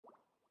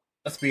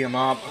Let's beat him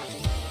up.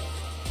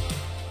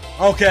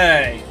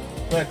 Okay,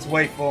 let's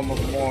wait for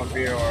more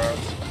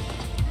viewers.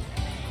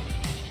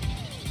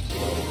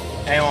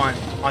 Anyone,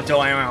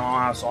 until anyone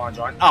else wants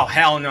to join. Oh,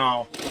 hell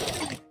no.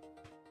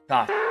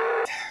 God.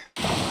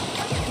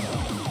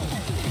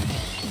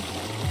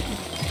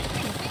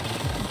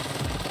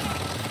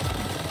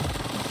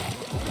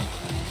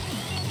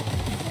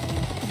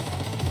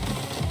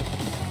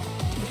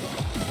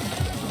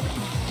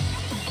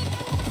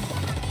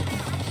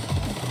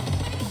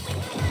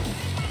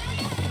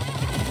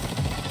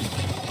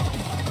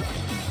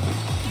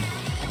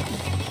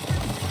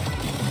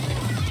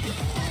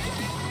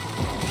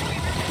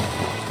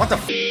 What the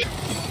f?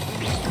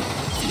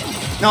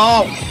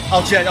 No!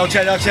 Oh shit, oh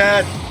shit, oh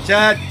shit!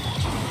 Shit!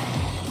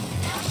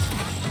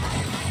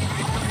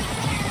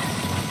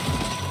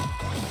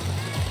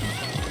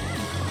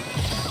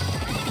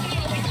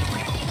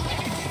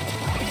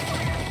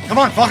 Come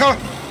on, fucker!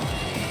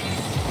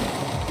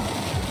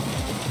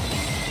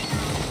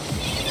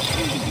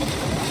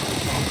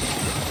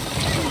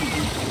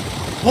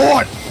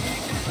 Lord!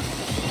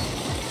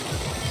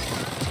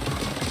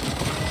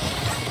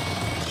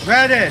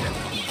 Shredded!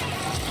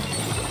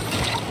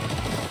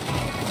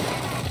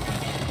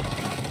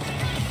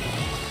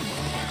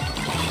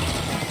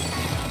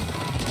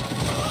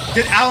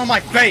 Get out of my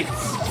face!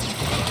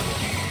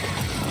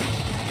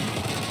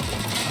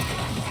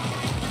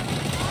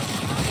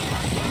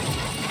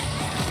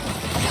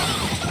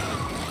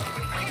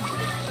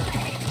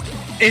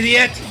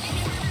 Idiot!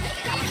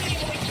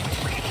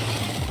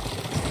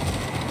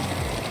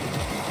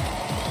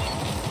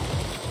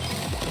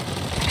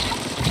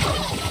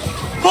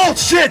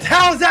 Bullshit!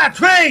 How's that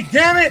trade?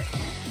 Damn it!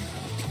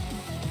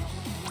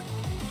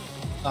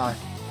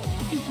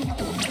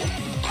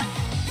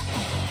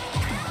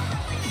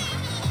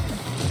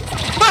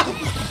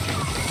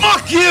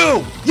 Fuck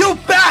you! You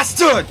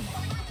bastard!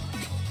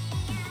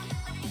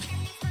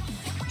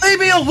 Leave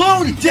me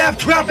alone, you damn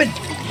trapping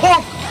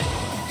punk!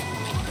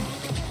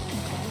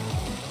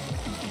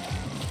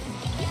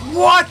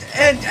 What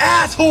an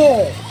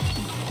asshole!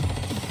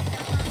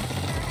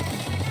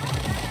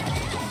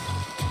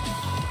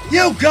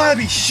 You gotta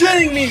be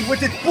shitting me with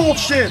this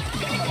bullshit!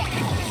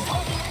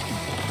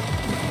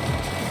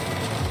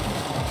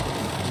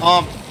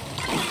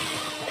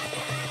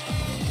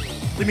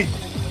 Let me...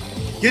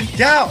 Get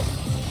down!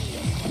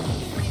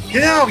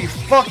 Get out, you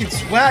fucking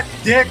swat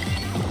dick!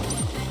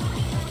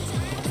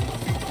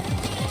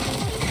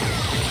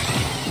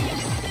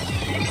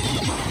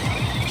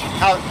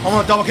 Out, I'm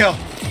gonna double kill.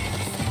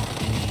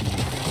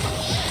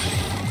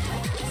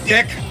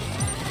 Dick!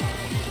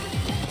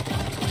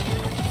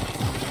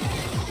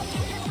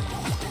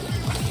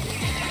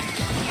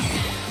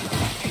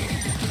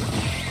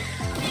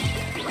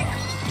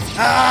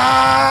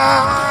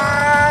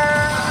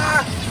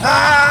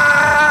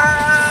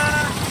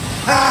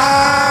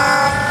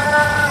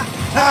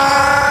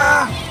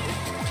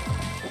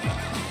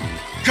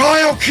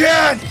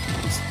 Kaioken!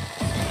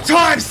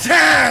 Times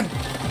 10!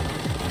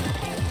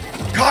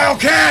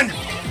 Kaioken!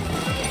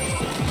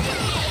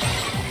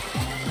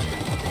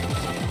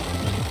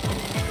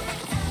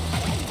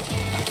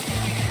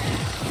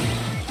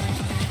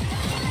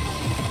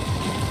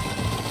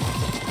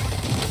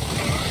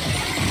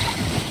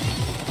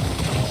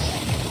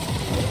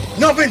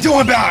 Nothing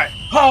doing about it!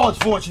 How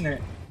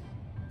unfortunate!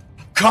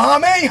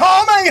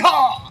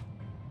 Kamehameha!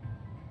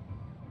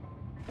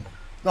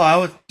 No, I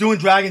was doing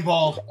Dragon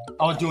Ball.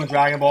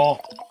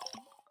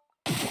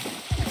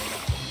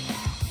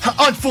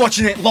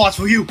 Unfortunate loss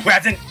for you,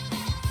 present.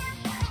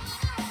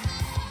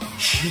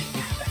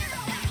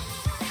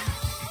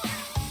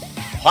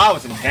 That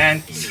was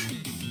intense.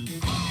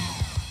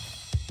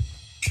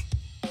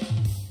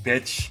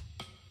 Bitch.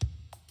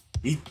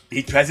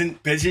 These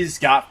present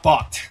bitches got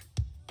fucked.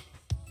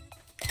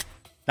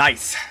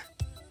 Nice.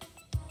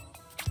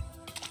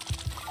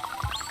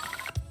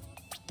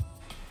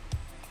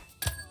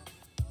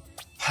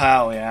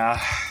 Hell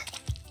yeah.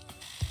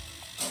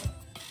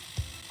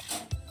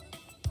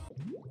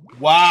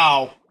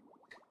 Wow.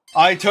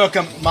 I took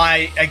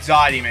my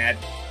anxiety, man.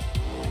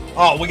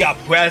 Oh, we got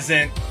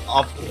present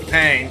of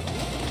pain.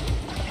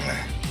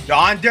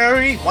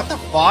 Yandere? What the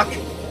fuck?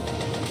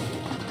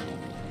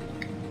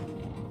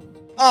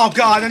 Oh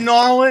god, a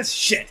Nautilus?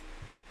 Shit.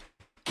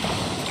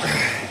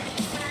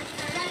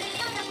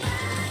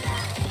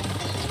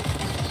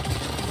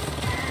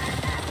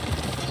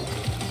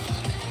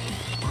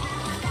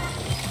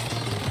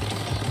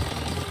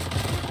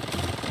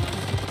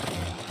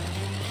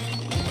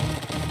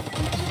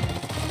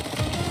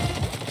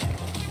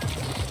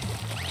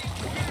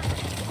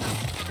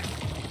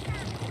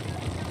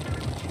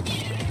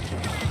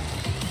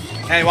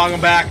 Hey,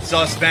 welcome back,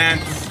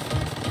 Suspense.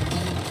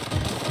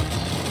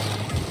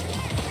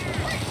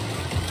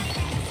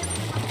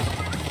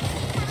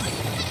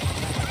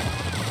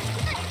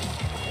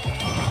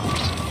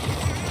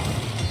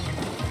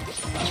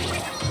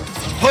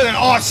 Put an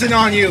arson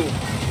on you!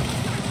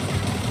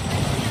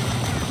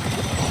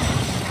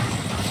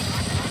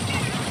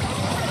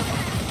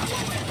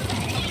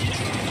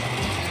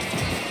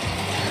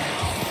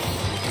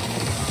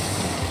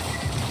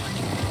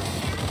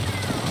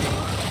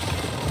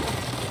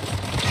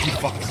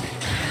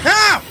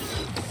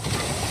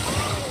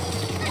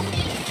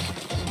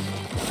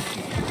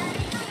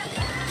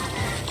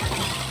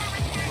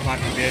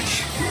 me,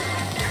 bitch.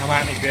 Come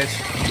at me, bitch.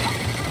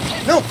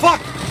 No,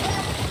 fuck!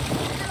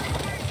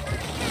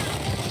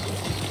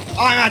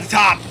 I'm at the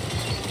top!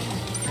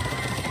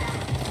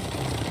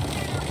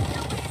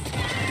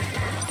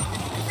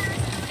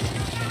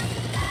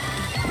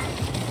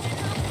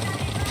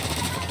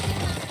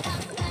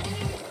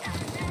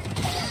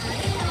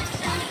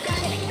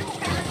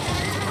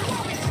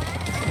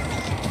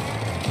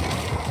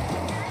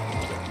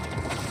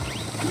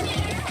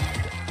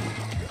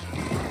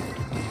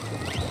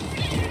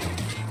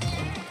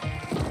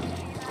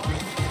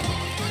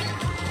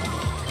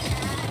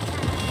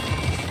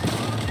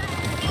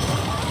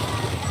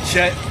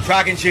 Shit,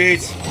 tracking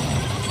cheats.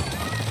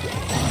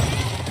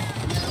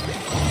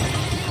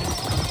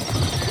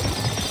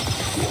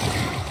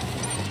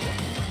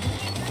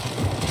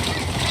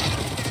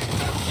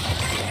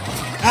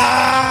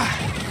 Ah!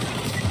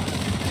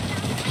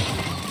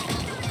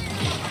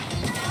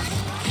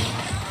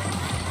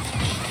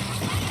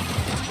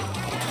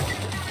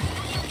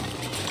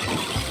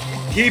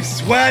 Keep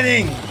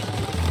sweating.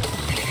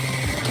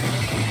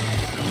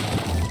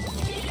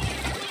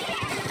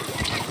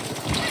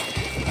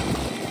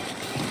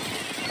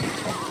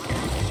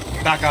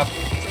 Back up.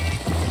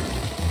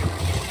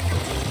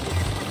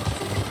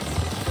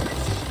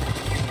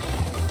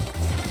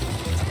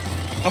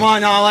 Come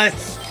on,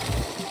 Alex.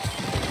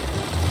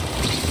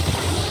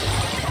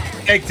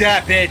 Take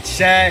that, bitch,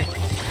 eh?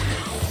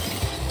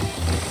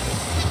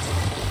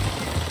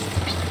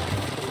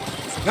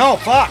 No,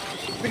 fuck.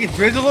 Freaking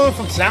Drizzler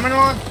from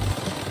Samanon?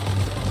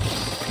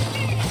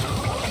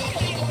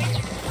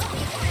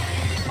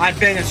 I've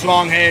been a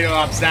strong hater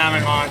of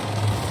Samanon.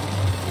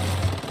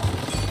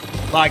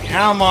 Like,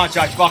 how much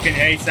I fucking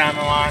hate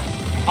Samanon.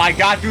 I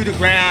got through the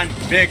grand,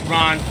 big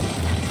run.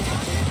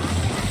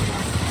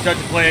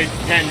 Just to play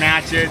 10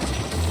 matches.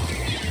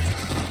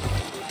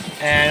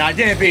 And I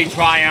didn't beat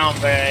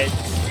Tryhards.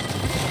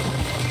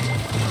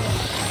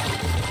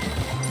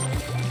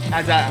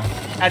 As a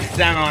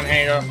Samanon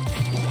hater.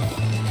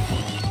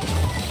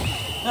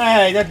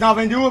 Hey, there's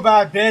nothing to do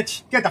about it,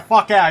 bitch. Get the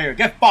fuck out of here.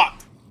 Get fucked.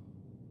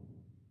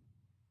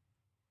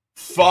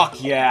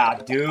 Fuck yeah,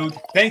 dude.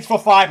 Thanks for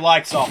 5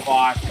 likes so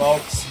far,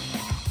 folks.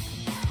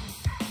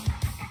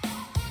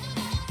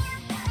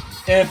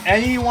 If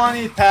anyone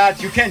needs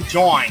pads, you can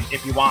join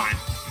if you want.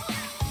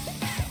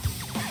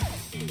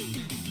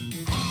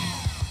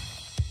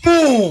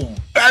 Boom!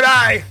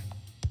 Bye-bye!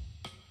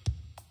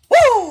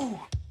 Woo!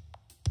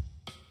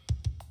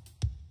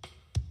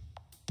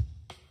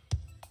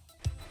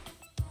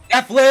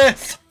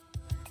 Deathless!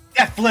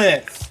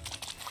 Deathless!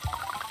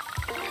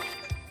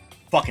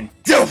 Fucking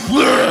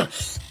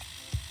deathless!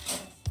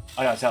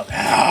 I gotta tell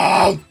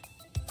down!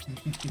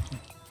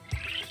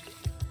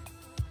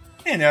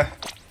 And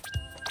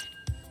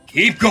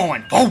keep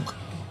going, folk!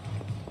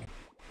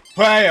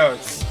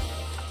 Prayers!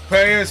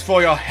 Prayers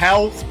for your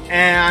health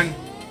and...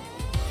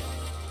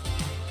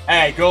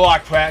 Hey, good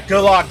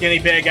luck, guinea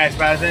pig as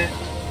president.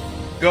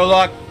 Good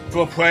luck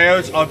for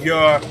prayers of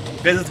your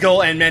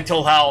physical and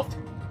mental health.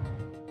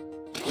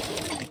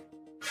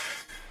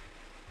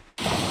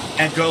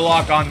 And good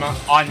luck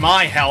on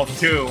my health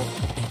too.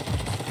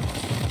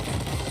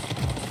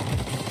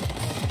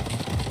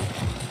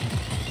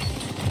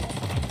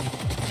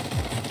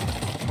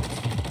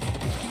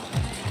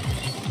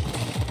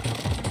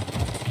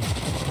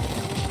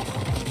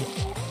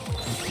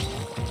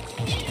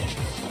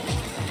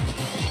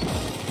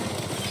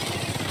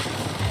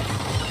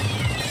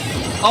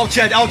 Oh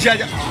shit, oh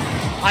shit.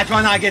 I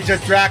try not to get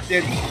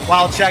distracted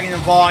while checking the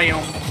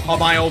volume of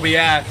my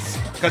OBS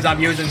because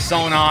I'm using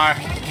sonar.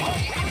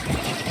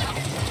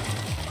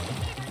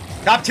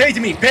 Stop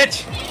chasing me,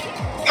 bitch!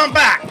 Come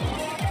back!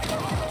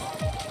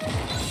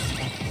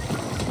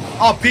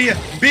 Oh, be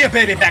a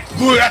baby back,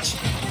 bitch!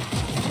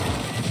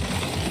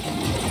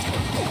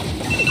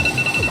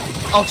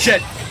 Oh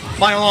shit!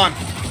 My alarm!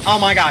 Oh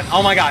my god!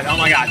 Oh my god! Oh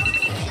my god!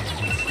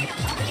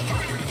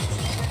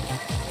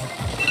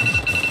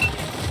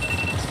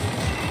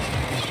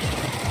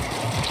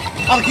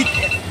 Oh, he...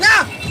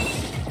 No!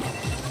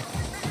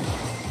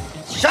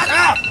 Shut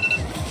up!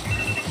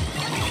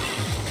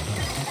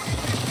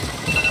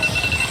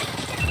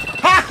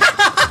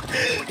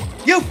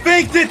 You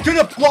faked it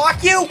to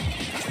block you?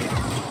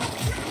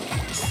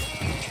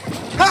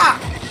 Ha!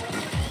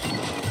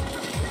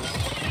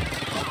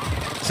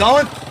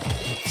 Someone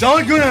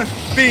gonna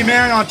be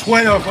mad on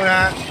Twitter for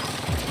that.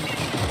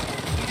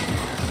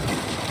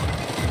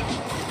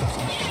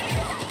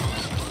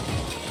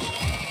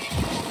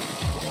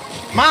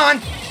 Come on!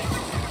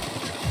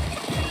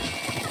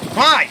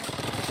 Fine!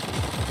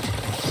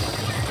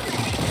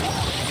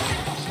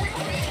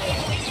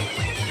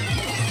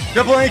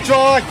 Triple A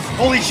charge!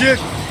 Holy shit!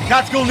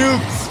 Tactical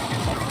nukes!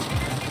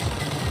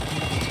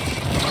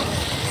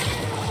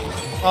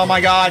 Oh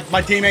my god,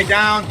 my teammate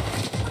down!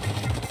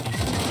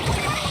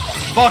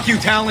 Fuck you,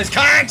 talentless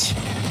cunt!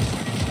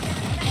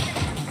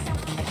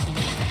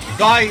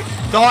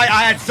 Sorry,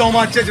 I had so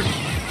much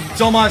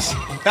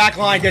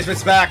backline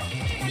disrespect.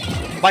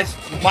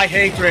 My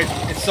hatred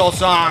is so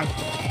strong.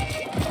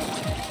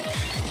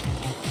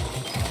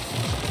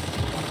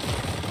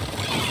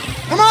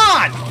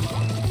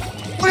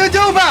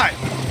 Robot!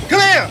 Come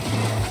here!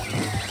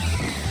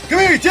 Come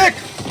here, you dick!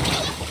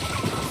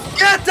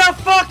 Get the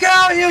fuck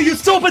out of here, you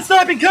stupid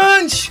sniping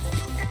cunt!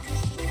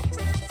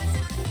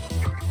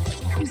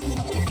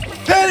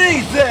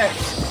 Penny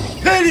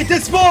this! Penny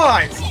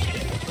despise!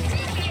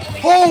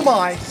 Oh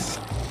my...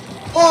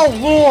 Oh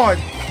lord!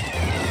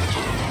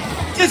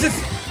 This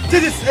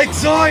is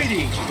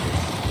anxiety!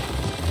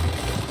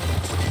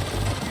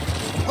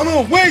 I'm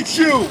gonna wait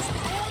you!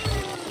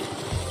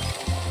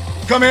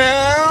 Come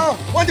here!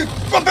 Want to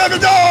prepare to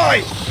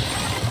die!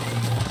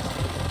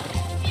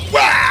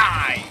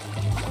 Why?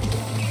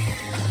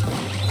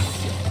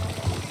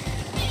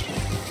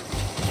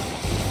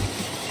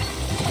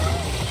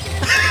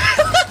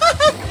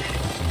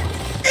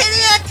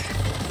 Idiot!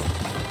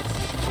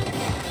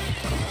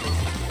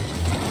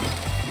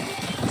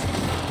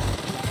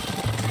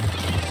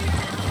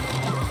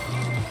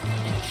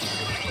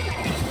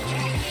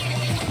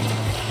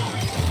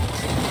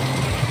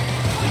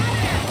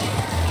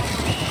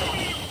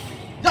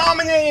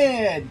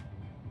 Dominated!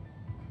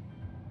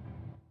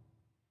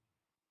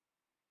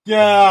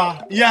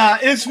 Yeah,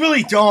 it's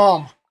really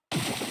dumb.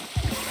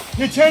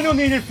 Nintendo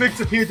needed to fix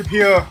the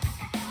peer-to-peer.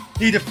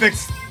 Need to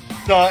fix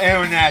the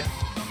internet.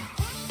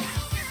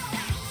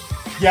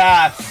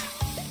 Yes.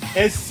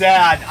 It's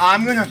sad.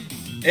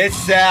 It's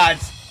sad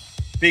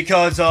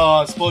because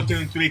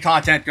Splatoon 3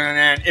 content gonna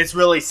end. It's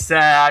really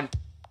sad.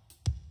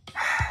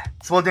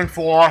 Splatoon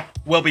 4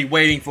 will be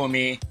waiting for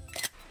me.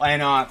 Why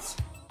not?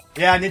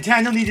 Yeah,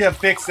 Nintendo needed to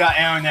fix the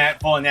internet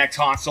for the next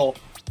console.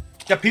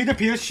 The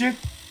peer-to-peer shit,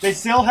 they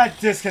still had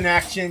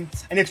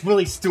disconnections, and it's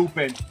really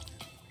stupid.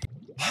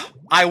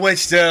 I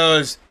wish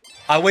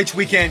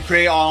we can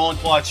create our own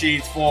plot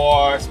sheets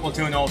for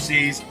Splatoon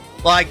OCs,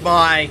 like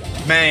my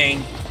main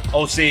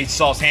OC,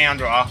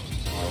 Sawsandra,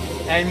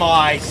 and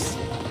my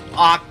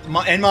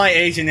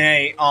Asian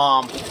A,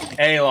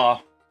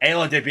 Ayla.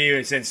 Ayla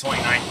debuted since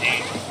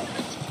 2019.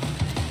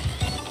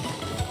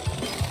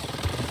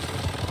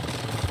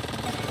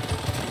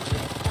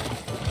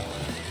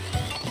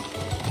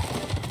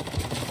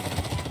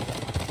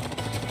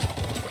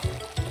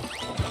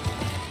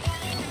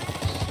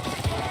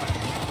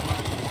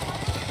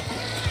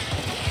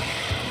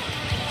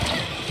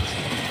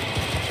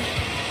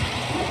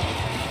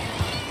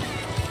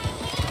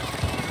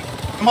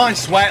 Come on,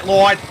 Sweat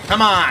Lord.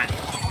 Come on.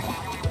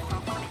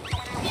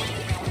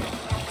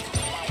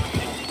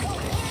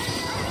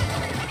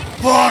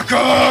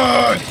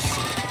 Fuckers!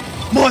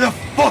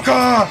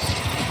 Motherfucker!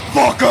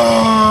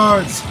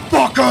 Fuckers!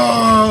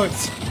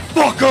 Fuckers!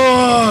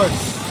 Fuckers!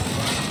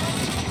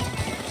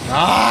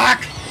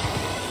 Fuck!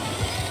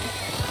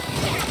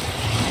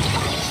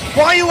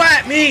 Why are you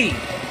at me?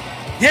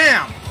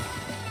 Damn!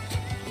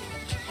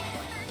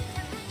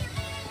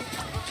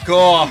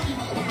 Cool.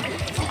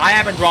 I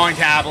have a drawing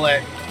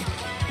tablet.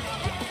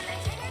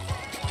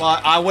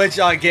 But I wish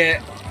I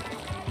get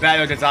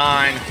better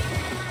design.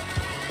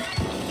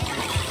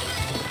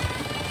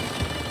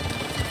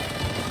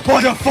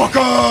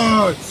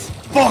 Motherfuckers!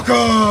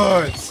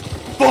 Fuckers!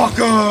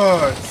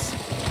 Fuckers!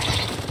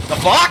 The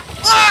fuck?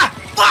 Ah!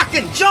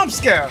 Fucking jump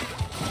scare!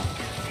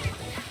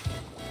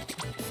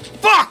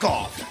 Fuck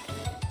off!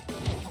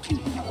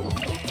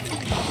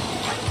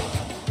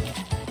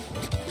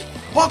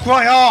 Fuck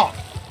right off!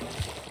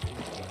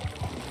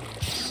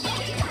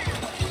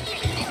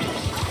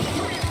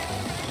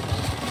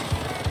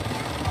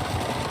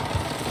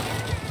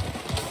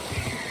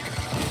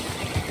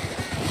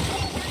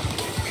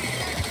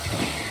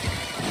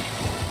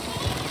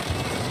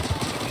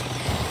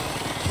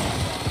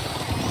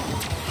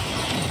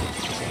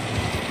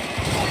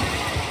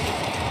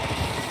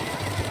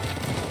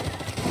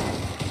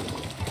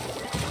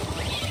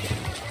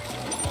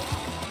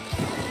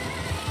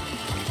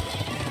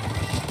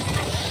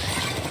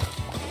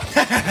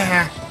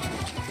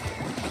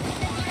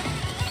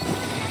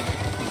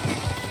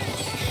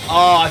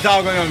 Oh, I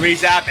thought we were gonna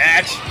reach that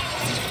bitch.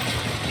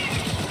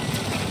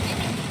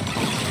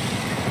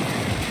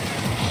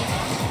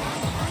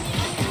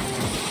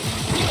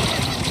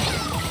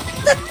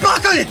 The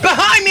fucker is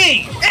behind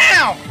me!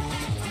 Ow!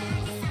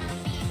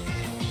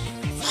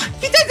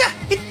 He did that!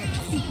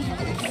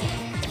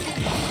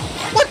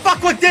 What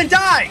fuckwit didn't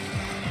die?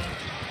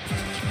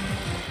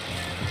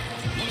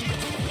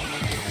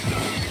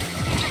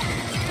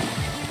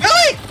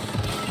 Really?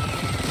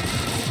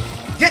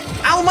 Get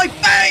out of my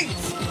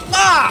face!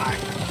 Ah!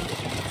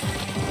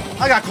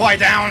 I got quiet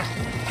down.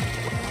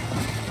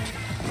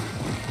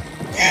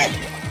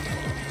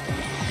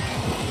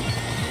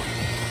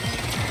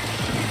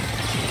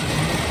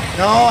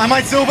 No, I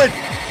might stupid.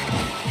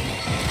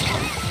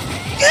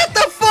 Get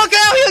the fuck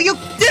out of here, you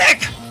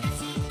dick!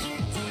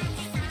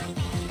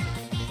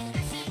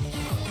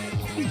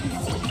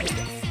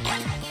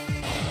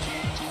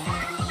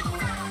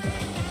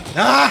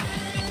 Ah!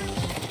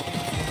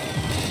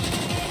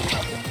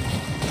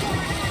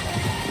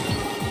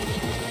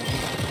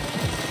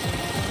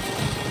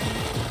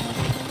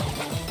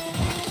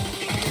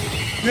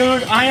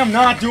 Dude, I am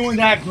not doing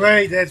that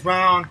great this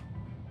round.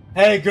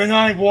 Hey, good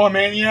night, War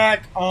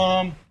Maniac.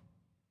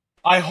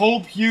 I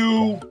hope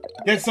you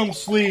get some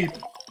sleep.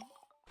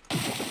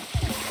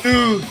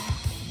 Dude,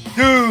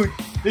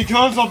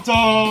 because of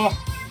the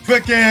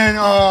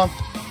frickin'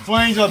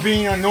 flames are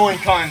being annoying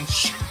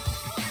cunts.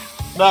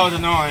 That was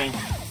annoying.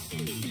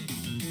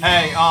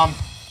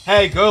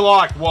 Hey, good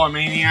luck, War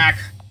Maniac.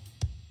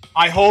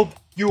 I hope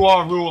you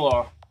are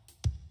ruler.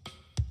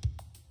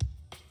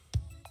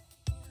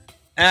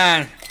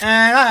 And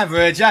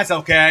average, that's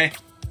okay.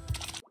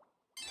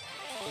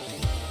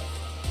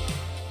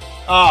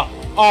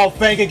 Oh,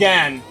 think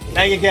again,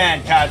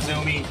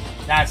 Kazumi.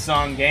 That's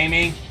on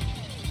gaming.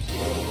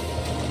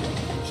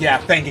 Yeah,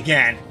 think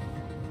again.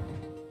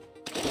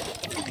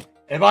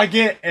 If I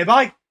get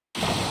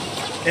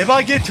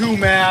too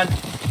mad,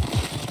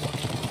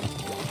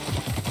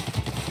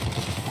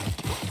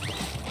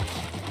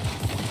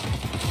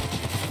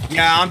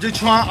 yeah,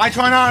 I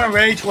try not to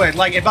rage quit.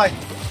 Like I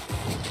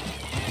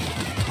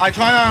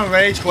try not to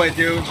rage quit,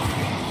 dude.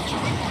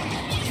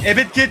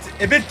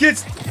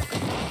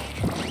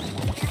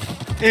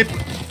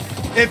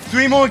 If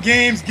 3 more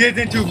games get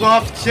into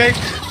rough shape,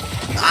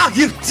 ah,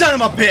 you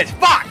son of a bitch!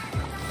 Fuck,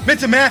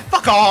 Mr. Man,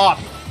 fuck off!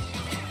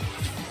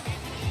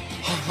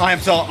 I am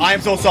so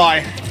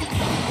sorry.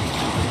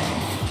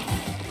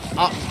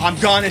 I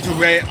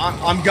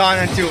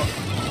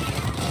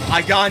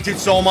got into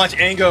so much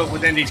anger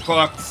within these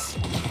crooks.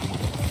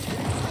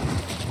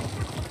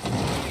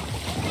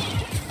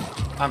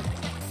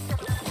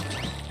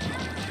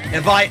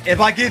 If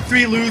I get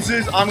 3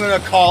 losers, I'm gonna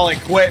call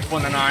it quit for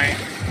the night.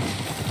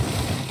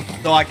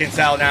 So I can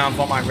settle down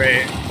for my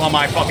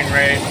fucking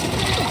rage.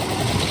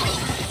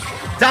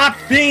 Stop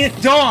being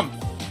dumb!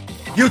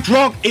 You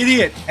drunk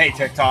idiot! Hey,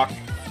 TikTok.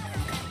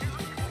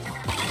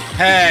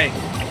 Hey,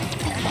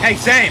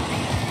 same.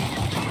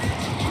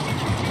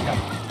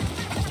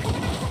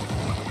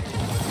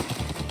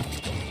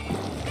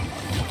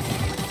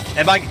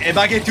 If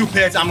I get 2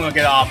 pissed, I'm gonna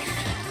get off.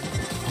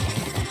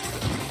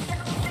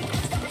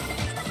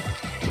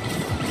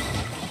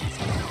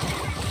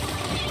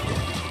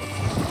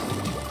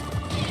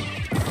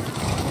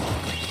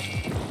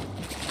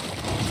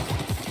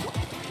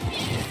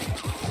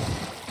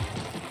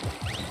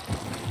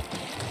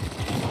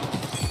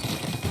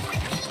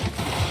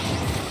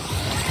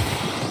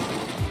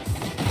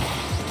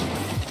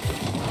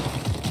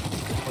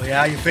 Oh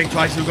yeah, you think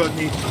Trysugo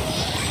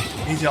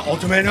needs your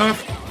ultimate nerf?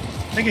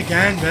 Think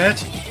again,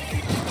 bitch.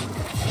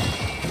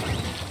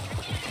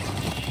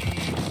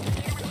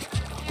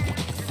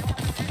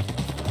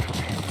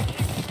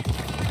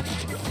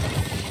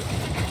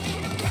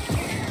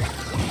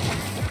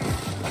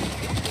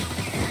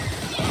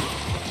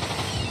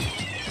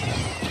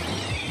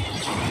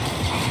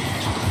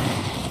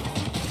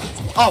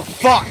 Oh,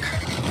 fuck!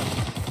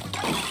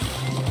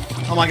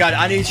 Oh my god,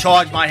 I need to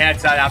charge my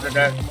headset after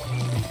that.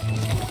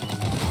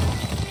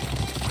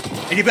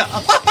 And you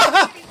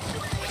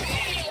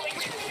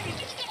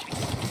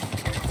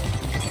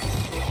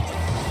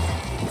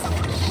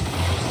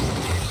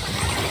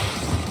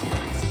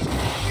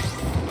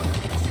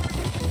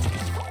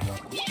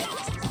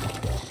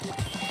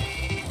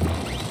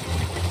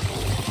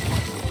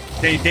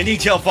They need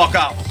to chill fuck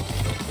out.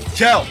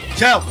 Chill,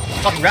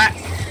 fucking rat.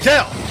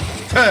 Chill,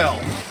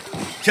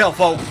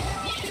 folk.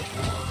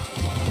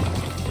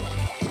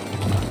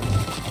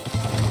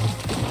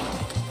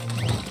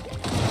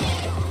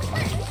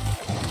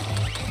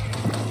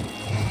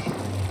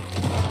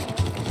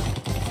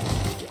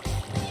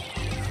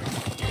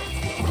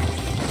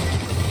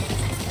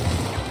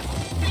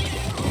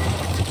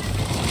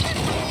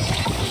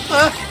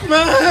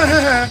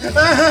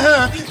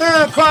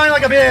 Crying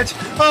like a bitch.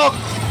 Oh,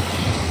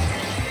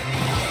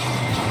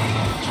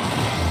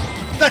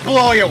 let's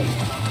blow you.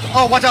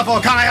 Oh, watch out for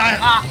a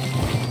Kai.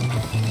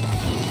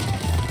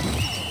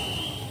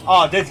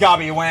 Oh, this gotta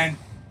be a win.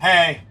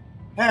 Hey,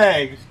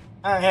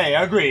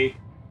 agree.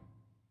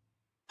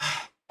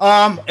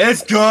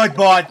 It's good,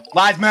 but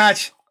last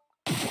match,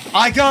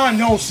 I got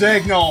no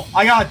signal.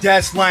 I got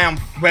Death Slam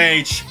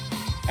rage,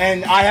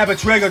 and I have a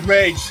triggered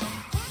rage.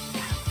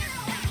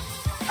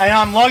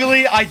 And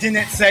luckily, I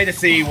didn't say the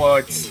C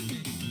words.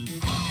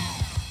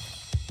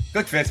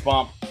 Good fist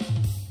bump.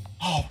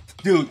 Oh,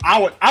 dude, I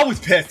was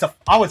pissed.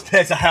 I was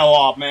pissed the hell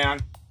off, man.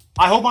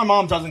 I hope my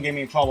mom doesn't get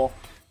me in trouble.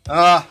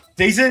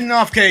 Decent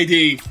enough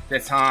KD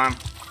this time.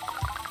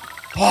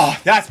 Oh,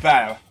 that's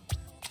better.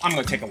 I'm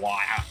gonna take a while.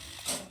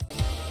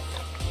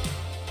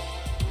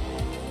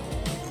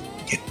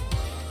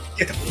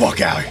 Get the fuck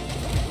out here.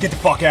 Get the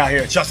fuck out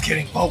here. Just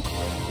kidding, folk.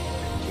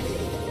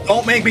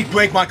 Don't make me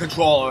break my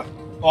controller,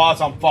 or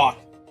else I'm fucked.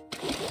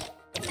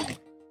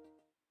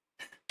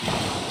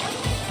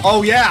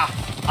 Oh yeah,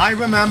 I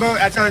remember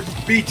as a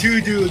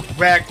B2 dude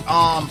wrecked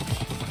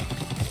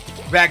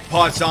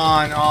parts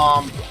on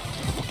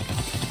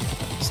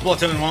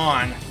Splatoon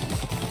 1.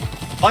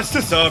 Putz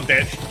deserved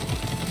it.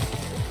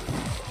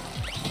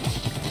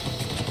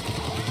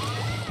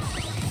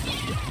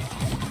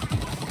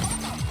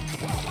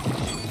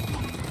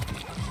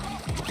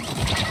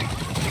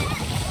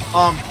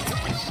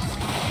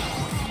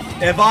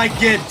 If I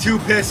get too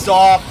pissed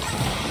off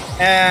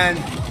and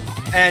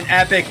an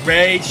epic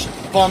rage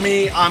from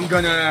me, I'm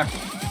gonna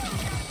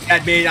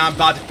admit I'm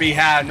about to be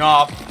had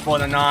enough for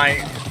the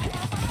night,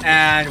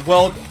 and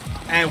we'll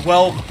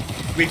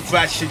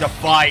refresh to the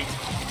fight.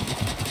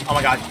 Oh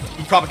my god,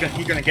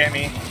 he's gonna get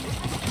me.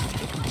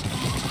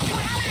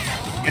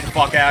 Get the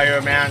fuck out of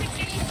here, man.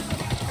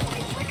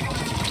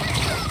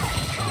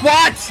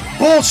 What?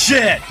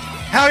 Bullshit!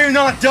 How you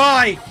not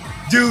die,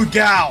 dude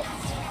gal?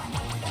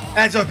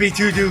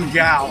 SOP2 dude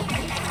gal.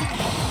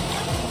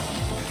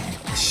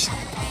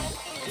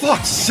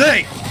 Fuck's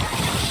sake!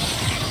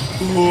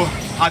 Ooh,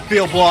 I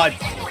feel blood.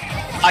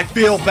 I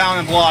feel bound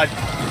in blood.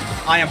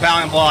 I am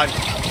bound in blood.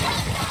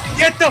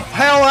 Get the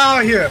hell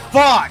out of here!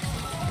 Fuck!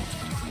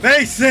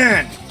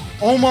 Mason!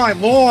 Oh my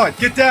lord!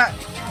 Get that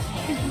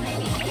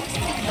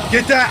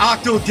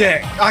octo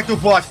dick,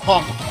 octobus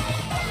pump.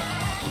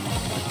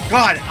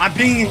 God, I'm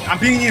being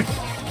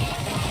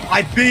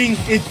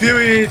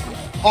infuriated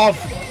of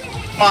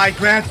my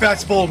Grand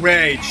Festival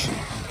rage.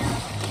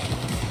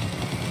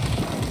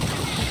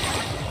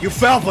 You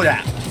fell for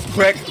that,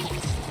 prick.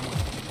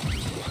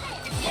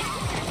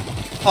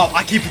 Oh,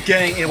 I keep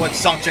forgetting it was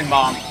Suction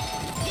Bomb.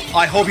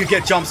 I hope you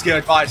get jump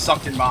scared by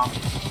Suction Bomb.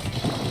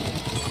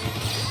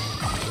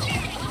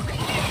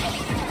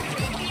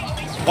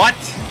 What?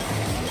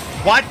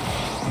 What?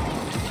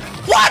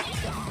 What?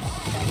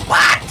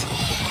 What?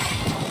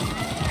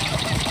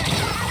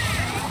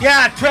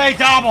 Yeah, Trey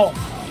double.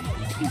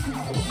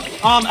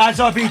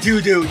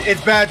 SRP2 dude, it's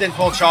better than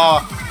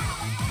Pochar.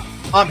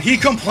 He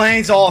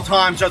complains all the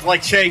time, just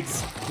like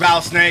Shades,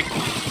 Rattlesnake.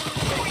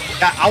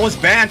 Yeah, I was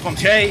banned from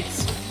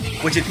Shades,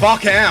 which is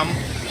fuck him.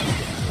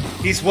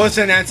 He's worse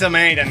than Answer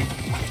Maiden.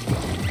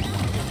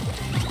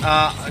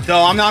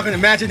 Though I'm not gonna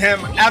mention him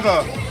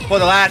ever for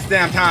the last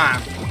damn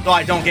time, so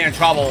I don't get in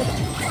trouble.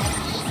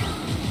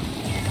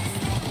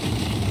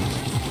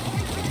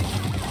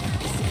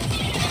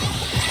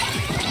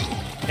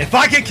 If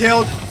I get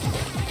killed,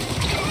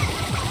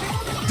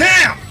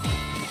 damn!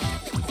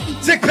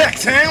 Sick pack,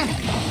 Sam!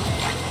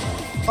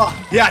 Oh,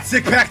 yeah,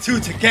 sick pack 2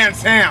 to Can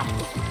Sam.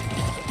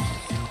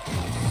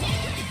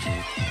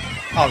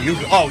 Oh, you.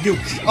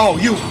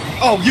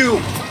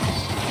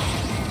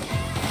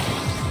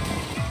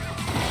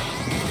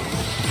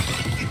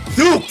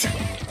 Zooped!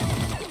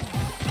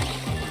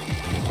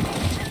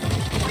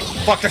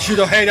 Fuck the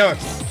shooter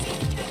haters.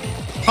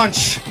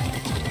 Punch.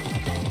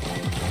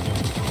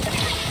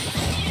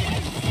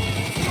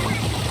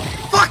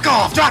 Fuck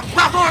off! Drop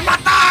on my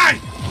thigh!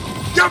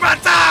 You're my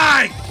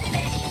thigh!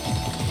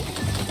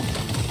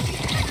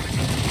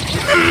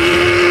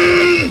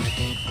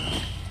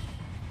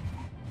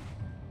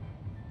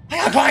 I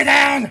gotta quiet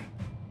down!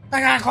 I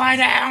gotta quiet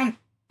down!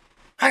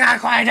 I gotta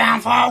quiet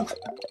down, folk!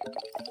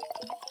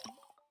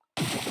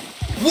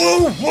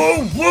 Woo,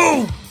 woo,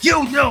 woo!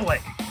 You know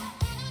it!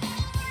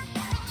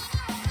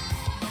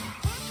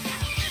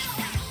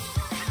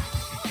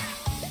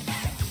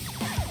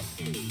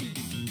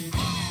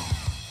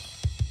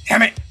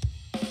 Damn it!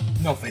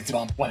 No face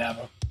bump,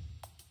 whatever.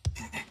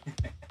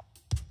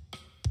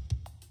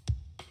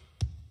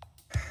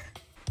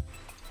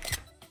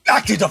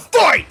 Back to the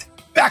fight!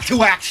 Back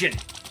to action!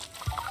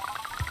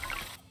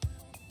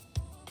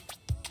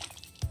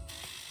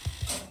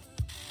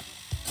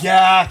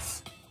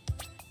 Yes!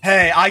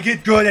 Hey, I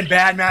get good and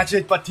bad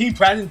matches, but Team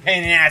President's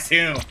pain in the ass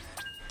too.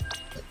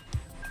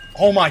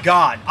 Oh my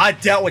god, I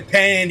dealt with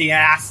pain in the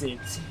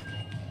asses.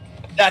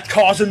 That's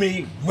causing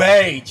me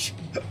rage.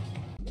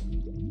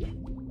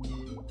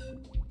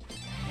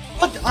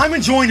 But I'm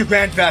enjoying the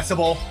Grand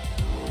Festival.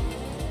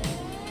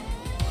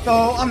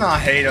 So, I'm not a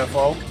hater,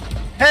 folk.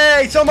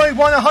 Hey, somebody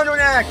won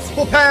 100x!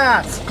 Full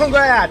pass!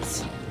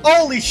 Congrats!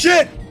 Holy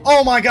shit!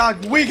 Oh my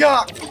god, we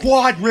got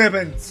quad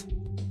ribbons!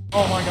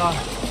 Oh my god.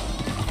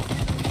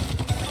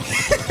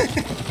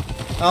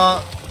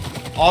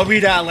 I'll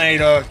read that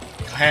later,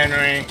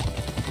 Henry.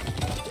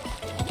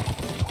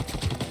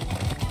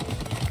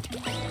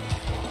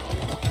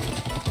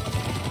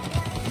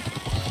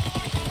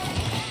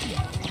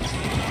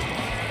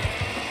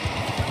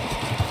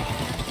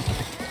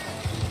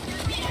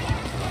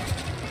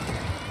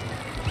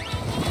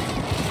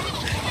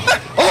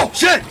 Oh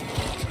shit!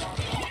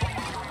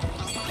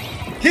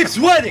 Keep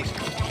sweating!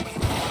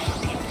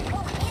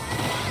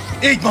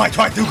 Eat my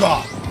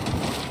Tortuga!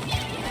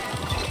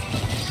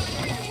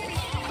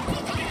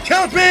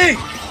 Challenge me!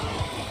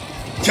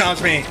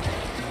 Challenge me!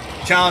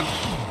 Challenge!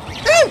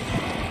 Woo!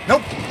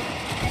 Nope!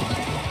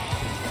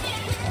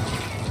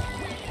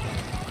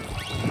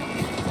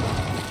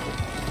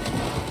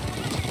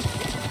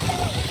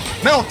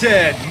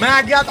 Melted!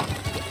 Maggot!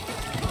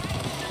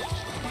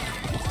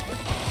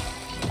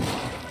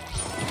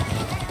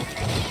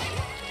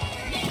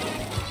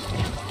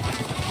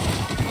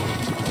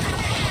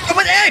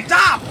 Hey,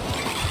 stop!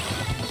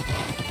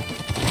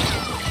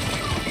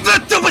 The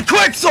stupid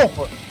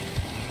Quicksilver!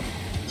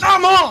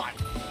 Come on!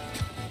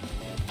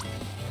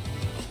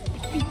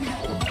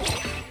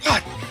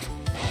 God,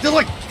 they're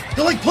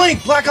like playing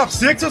Black Ops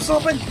 6 or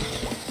something,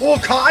 or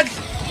COD,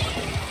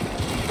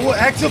 or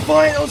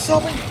Exafine or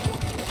something.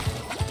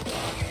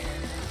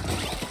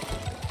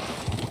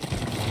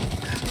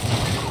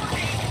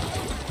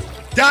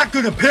 That's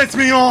gonna piss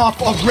me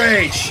off of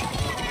rage.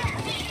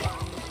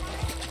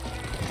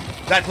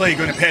 That's really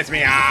gonna piss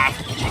me off.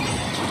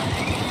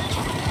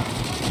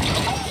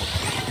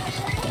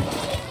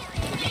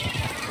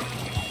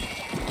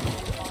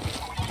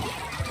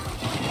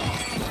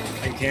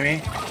 Are you kidding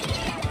me?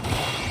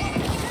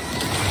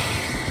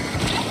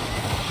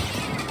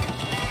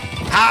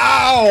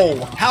 How?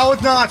 How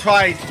is not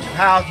try?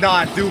 How's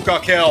not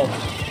Duka killed?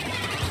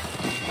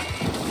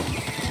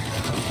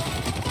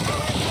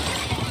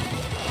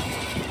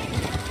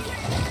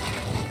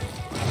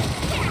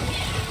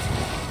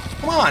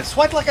 Come on,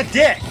 sweat like a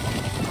dick.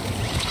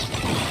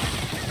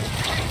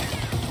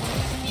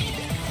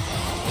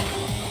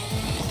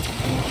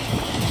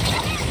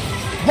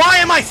 Why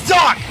am I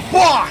stuck?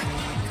 Fuck!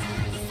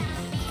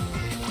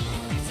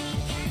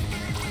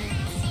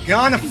 Get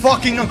on the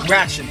fucking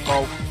aggression,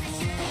 folks.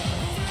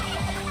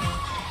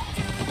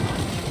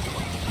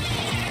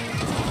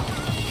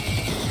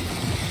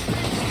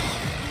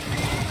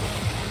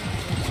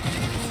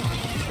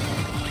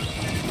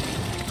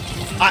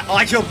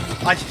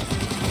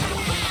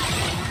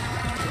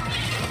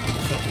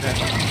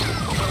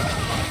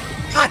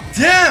 God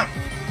damn!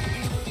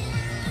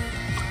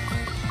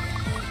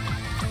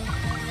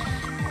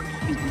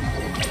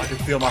 I can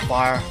feel my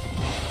fire.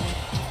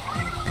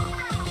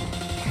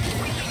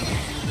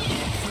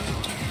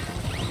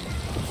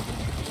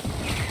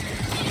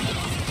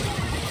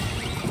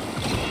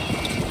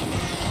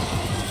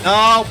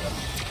 No!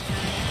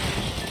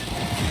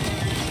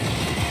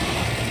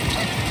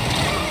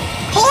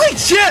 Holy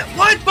shit!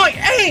 What's my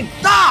aim?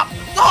 Stop!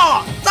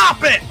 Stop!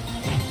 Stop it!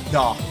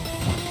 No.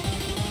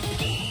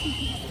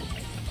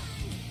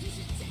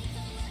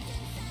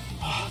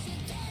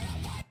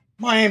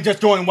 My aim just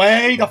going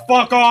way the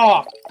fuck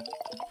off!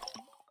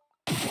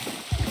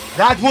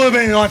 That would have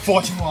been an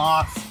unfortunate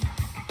loss.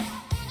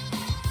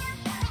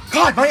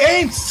 God, my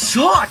aim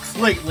sucks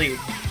lately!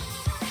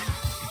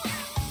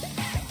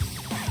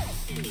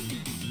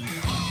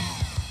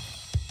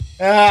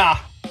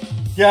 Ah!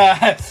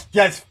 Yes!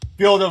 Yes!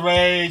 Feel the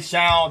rage,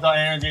 channel the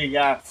energy,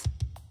 yes.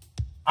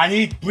 I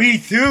need to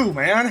breathe too,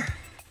 man.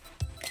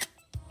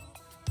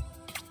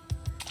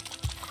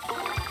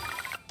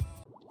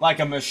 Like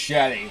a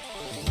machete.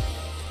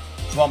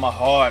 From a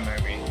horror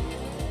movie.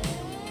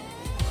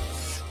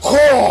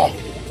 Oh!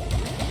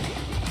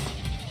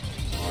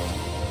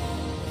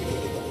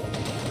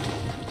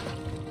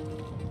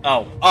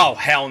 Oh,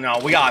 hell no.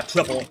 We got a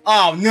triple.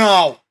 Oh,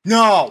 no!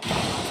 No!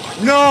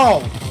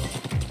 No!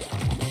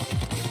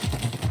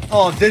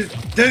 Oh, this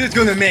is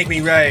gonna make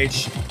me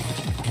rage.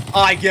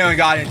 I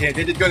got into it.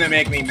 This is gonna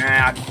make me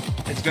mad.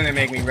 It's gonna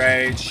make me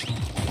rage.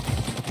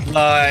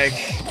 Like,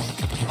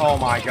 oh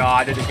my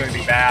god, this is gonna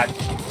be bad.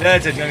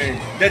 This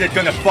is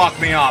gonna fuck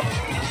me up.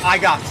 I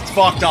got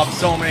fucked up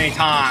so many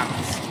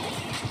times.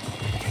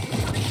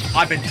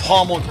 I've been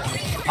pummeled.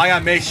 I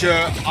gotta make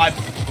sure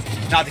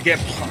not to get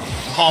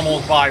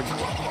pummeled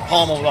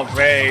of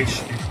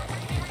rage.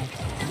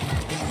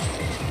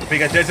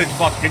 Because this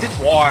is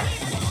war.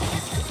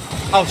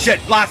 Oh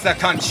shit, blast that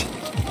cunt!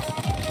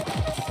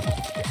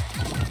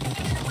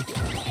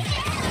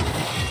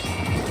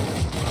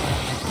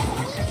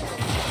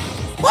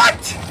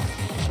 What?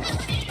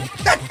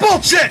 That's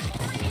bullshit!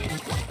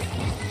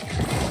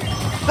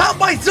 How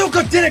my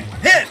Zuka didn't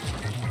hit?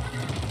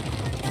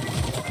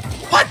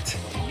 What?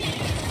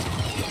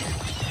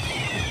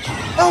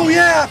 Oh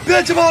yeah,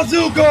 bitch about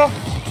Zuka!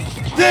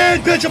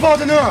 Then bitch about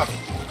the nerf!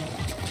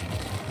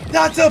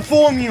 That's a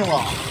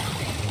formula!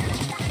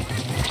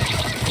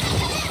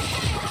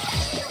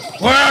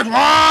 Word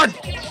one!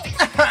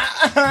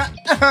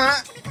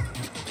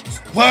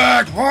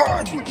 Word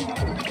one!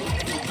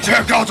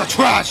 Take out the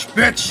trash,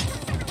 bitch!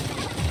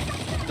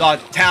 The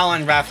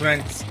Talon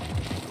reference.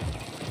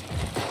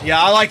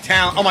 Yeah, I like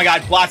Talon. Oh my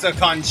god, blast a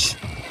cunch.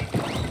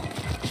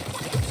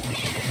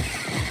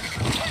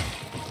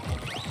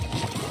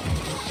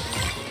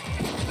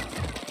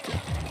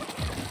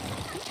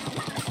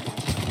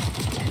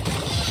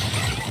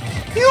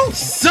 You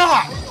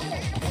suck!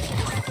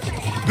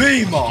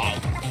 B-Mob!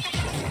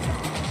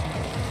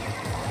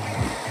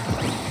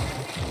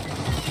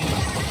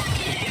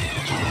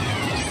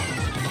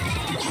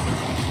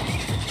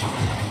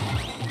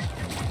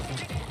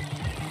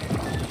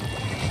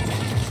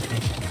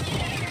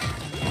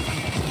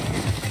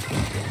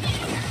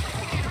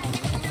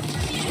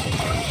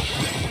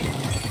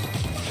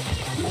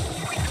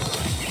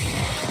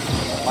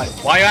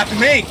 Why are you after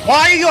me?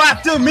 Why are you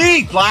after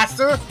me,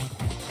 Blaster?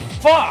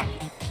 Fuck!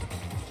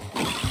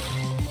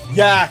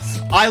 Yes,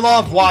 I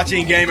love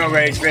watching Gamer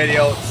Rage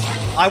videos.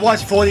 I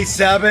watched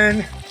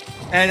 47,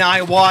 and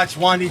I watched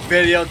one of these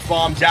videos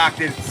from Jack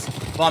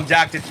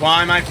to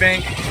Prime, I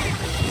think,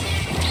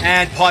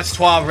 and Plus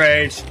 12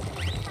 Rage.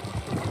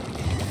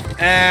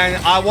 And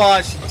I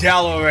watched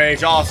Delaware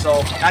Rage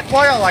also. That's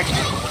why I like...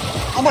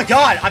 Oh my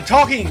god, I'm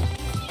talking...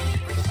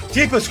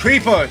 Jeepers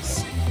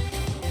Creepers.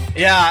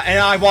 Yeah, and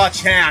I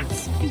watch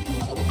Hands.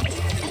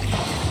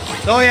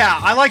 So yeah,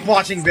 I like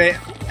watching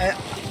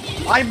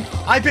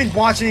I've been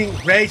watching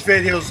Rage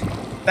videos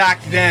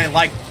back then,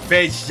 like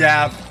Rage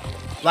Dev.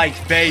 like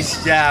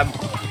Face Jab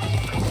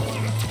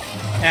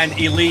and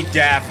Elite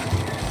Death.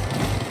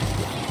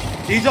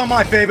 These are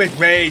my favorite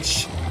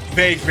Rage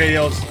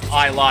videos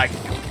I like.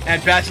 And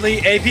especially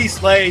AP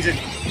Slays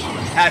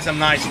has some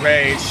nice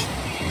Rage.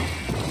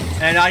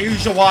 And I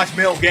usually watch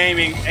Middle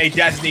Gaming, a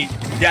Destiny,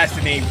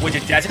 which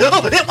is Destiny.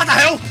 Oh, what the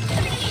hell?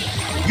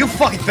 You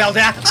fucking fell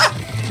down. Ah!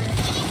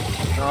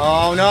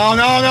 Oh, no.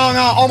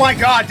 Oh my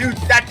god, dude,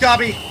 that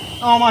gubby.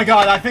 Oh my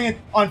god, I think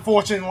it's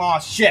unfortunate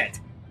loss. Shit.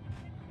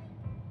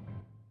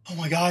 Oh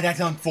my god, that's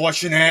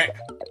unfortunate.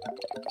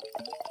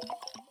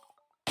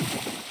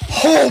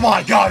 Oh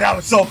my god, that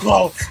was so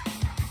close.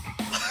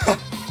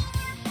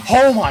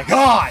 Oh my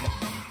god.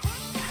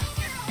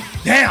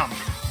 Damn.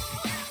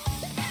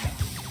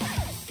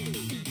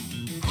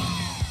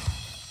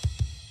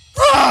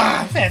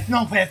 Ah,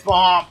 no fist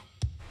bomb.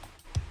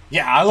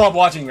 Yeah, I love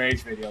watching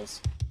Rage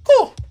videos.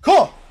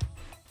 Cool.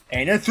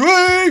 And a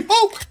 3,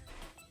 folk.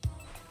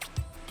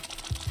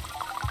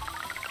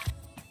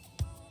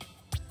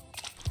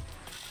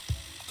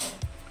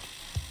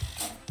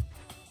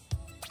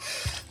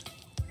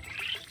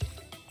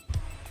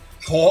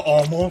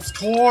 Almost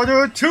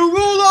quarter to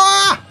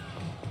ruler!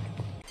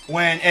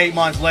 When 8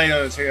 months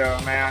later is here,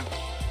 man.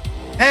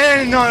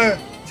 And another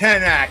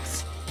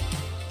 10x.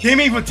 Give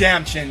me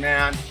redemption,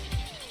 man.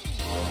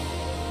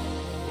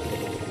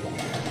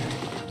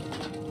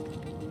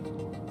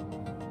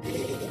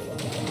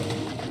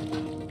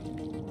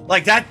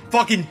 Like that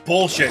fucking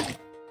bullshit.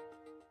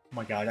 Oh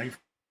my god,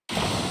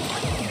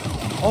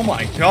 oh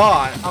my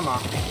god, I'm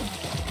not.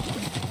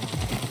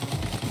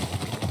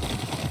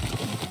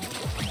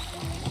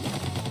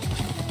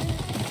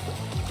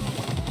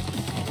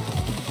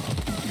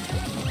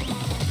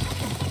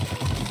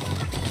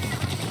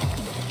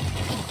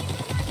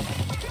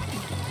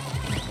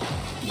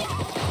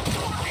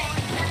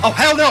 Oh,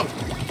 hell no!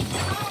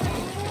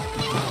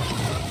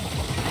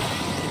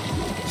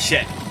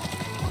 Shit.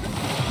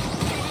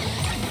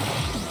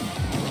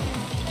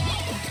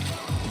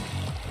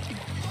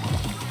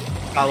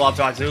 I love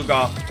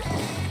Tazuka.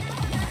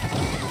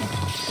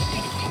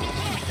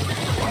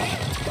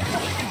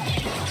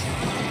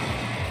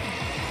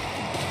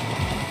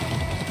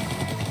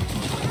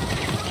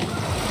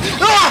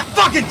 Ah!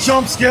 Fucking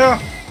jump scare!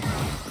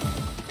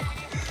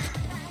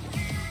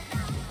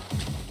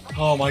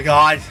 Oh my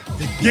god.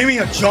 Give me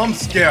a jump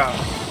scare!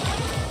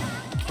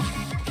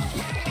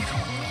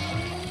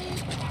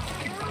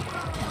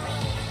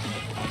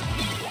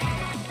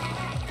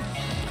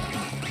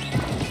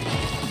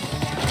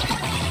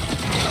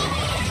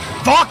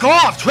 Fuck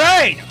off,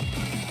 trade!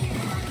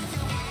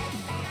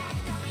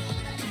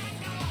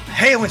 I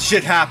hate when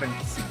shit happens.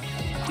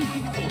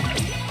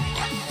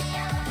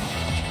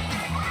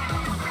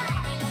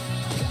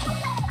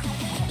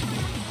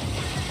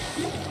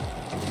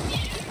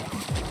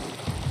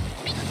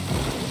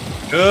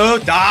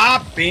 Dude,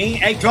 stop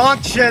being a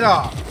drunk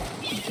shitter!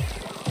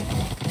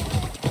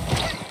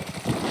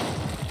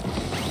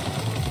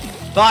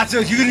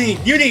 Bosses, you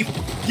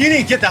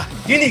need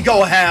to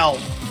go hell.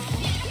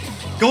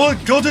 Go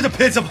to the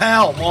pits of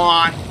hell, come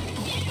on.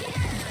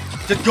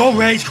 Just go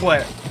rage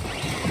quit.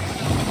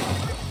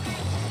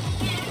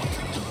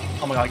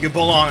 Oh my god, you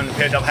belong in the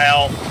pits of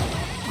hell.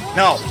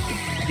 No,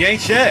 you ain't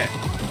shit.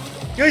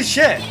 You ain't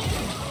shit.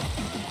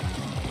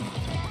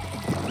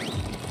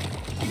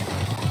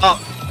 Oh.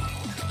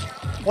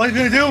 What are you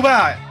gonna do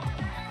about it?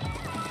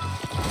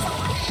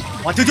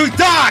 1, 2, 3,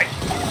 die!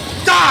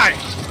 Die!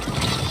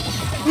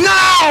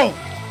 No!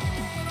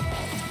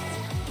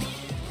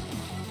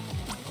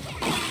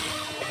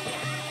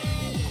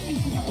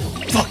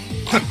 Fuck!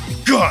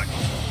 Good!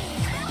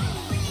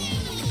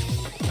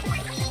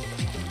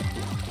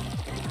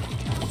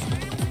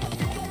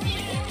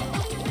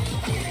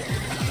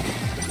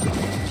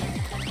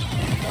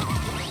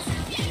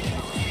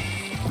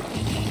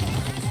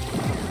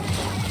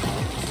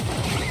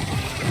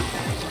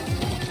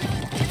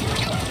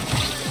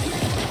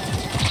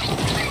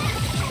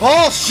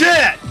 Oh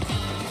shit!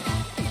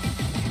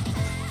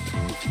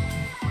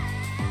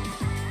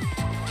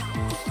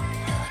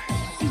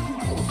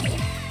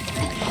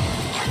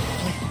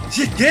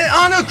 Just get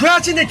on the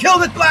crouching to kill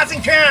the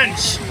blasting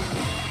cans!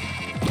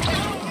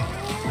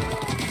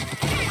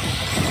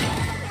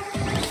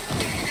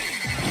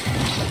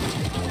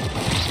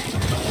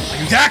 Are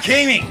you that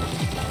gaming?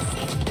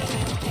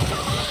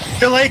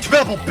 Delay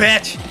triple,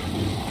 bitch!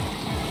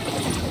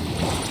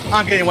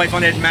 I'm getting away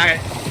from this maggot.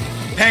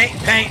 Paint!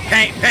 Paint!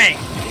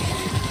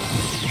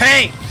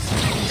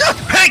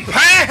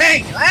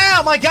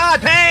 Oh my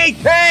god, paint!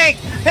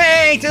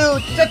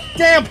 Dude! Just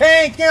damn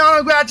paint! Get on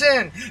the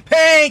Gretchen!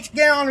 Paint!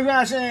 Get on the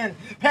Gretchen!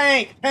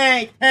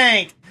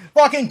 Paint!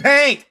 Fucking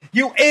paint!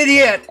 You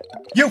idiot!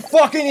 You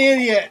fucking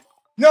idiot!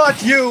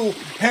 Not you,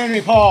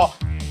 Henry Paul!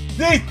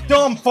 This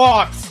dumb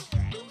fox!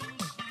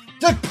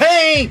 Just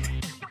paint!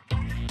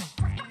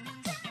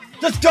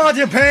 Just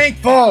goddamn paint,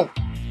 folk!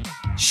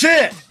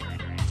 Shit!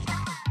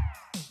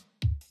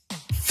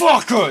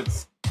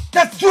 Fuckers!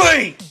 That's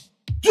 3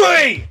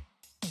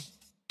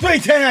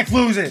 10x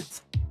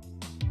loses!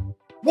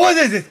 What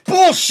is this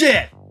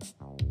bullshit?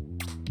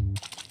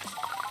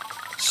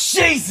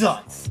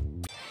 Jesus!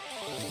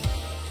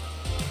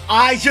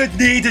 I just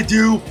need to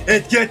do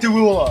is get the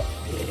ruler.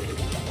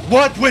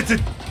 What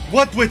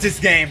with this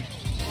game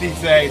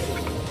these days?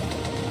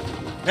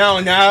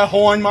 No,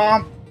 horn,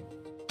 Mom.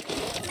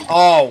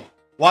 Oh,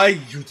 why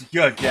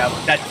you're a devil?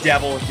 That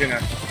devil is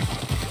gonna.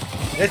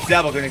 This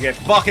devil's gonna get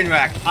fucking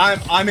wrecked.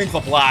 I'm in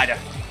for blood.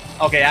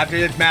 Okay, after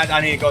this match, I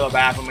need to go to the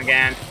bathroom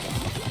again.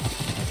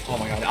 Oh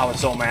my god, I was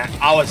so mad.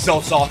 I was so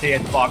salty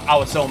as fuck. I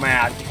was so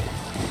mad.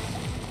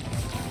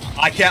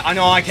 I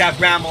know I kept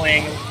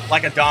rambling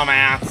like a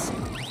dumbass.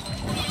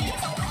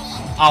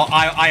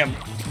 I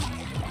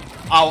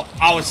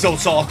was so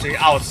salty.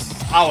 I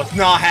was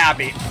not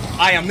happy.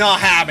 I am not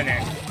having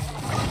it.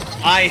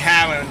 I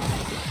haven't.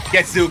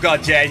 Getsuga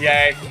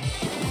JJ.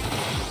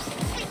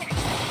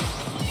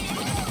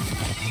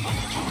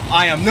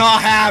 I am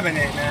not having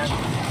it, man.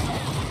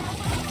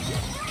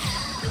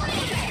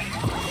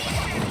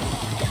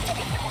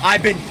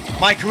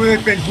 My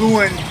career's been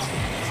ruined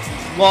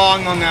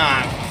long on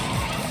that.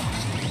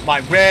 My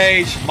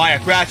rage, my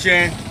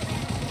aggression,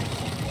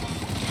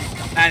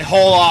 and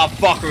whole lot of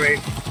fuckery.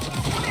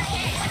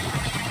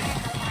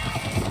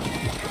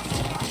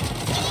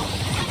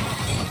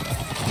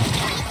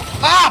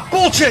 Ah,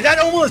 bullshit! That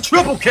almost a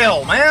triple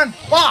kill, man!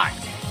 Why?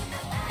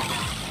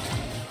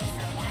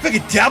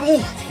 Freaking devil!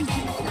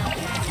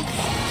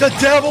 The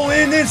devil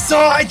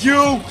inside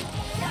you!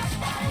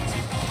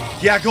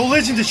 Yeah, go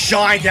listen to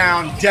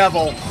Shinedown,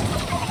 devil.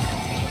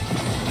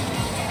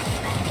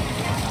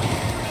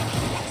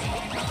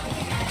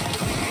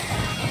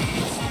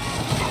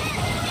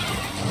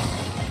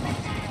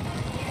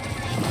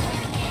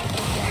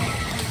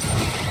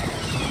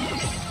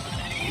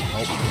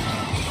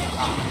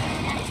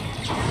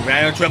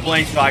 Random triple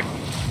H strike.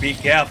 Be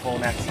careful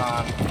next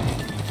time.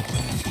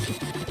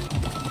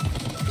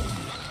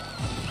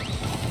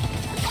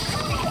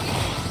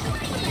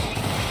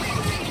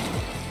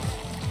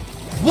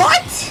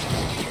 What?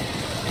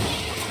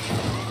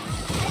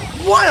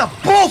 What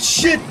a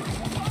bullshit!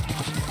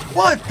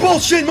 What a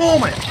bullshit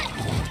moment!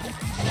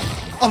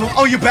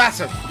 Oh, you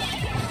bastard!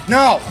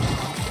 No!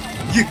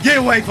 You get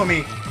away from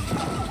me!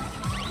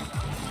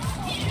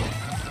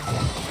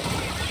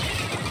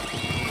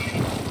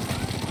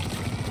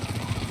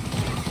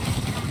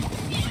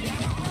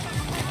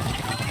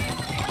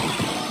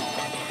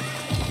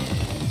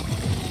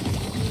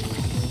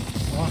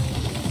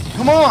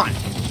 Come on!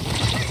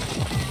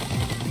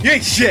 You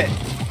ain't shit!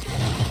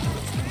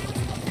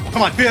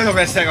 Come on, feel the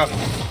rest second.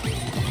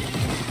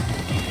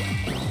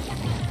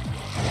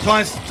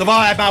 Trying to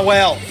survive my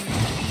well.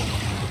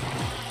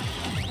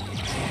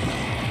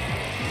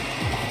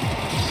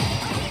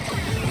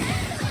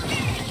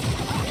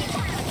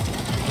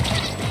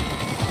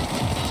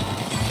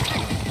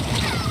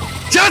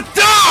 Just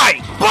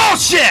die!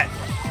 Bullshit!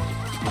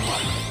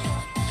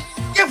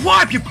 Get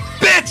wiped, you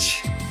bitch!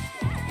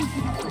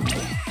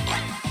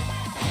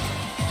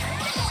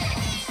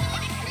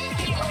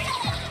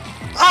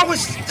 I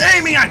was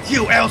aiming at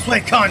you, Elsewhere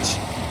cunt!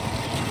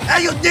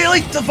 And you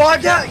nearly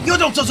survived that? You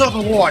don't deserve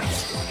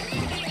awards!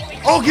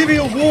 I'll give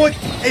you an award,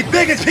 a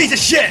biggest piece of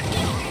shit!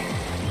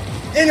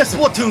 In the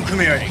Splatoon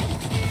community!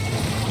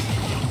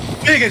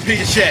 Biggest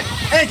piece of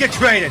shit! And get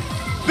traded!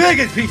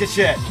 Biggest piece of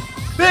shit!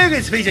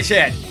 Biggest piece of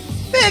shit!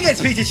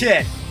 Biggest piece of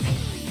shit!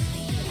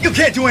 You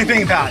can't do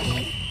anything about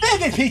it!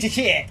 Biggest piece of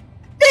shit!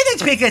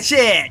 Biggest piece of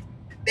shit!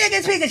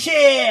 Biggest piece of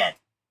shit!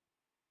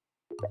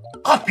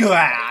 Up your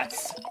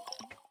ass!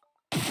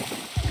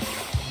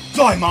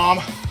 Sorry, Mom.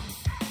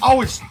 I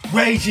was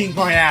raging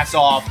my ass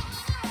off.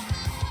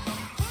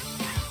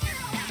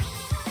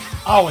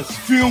 I was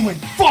fuming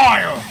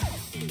fire.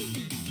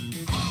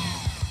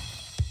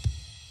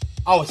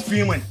 I was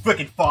fuming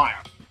freaking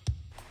fire.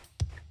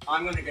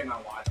 I'm gonna get my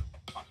water.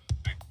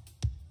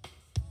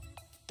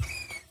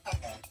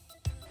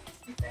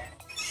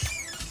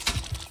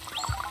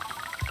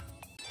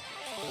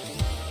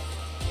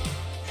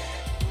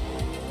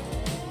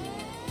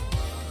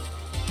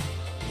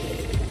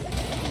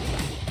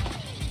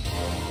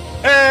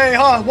 Hey,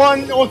 huh,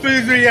 1 or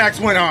 3X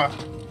winner.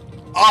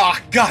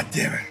 Ah, god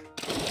damn it.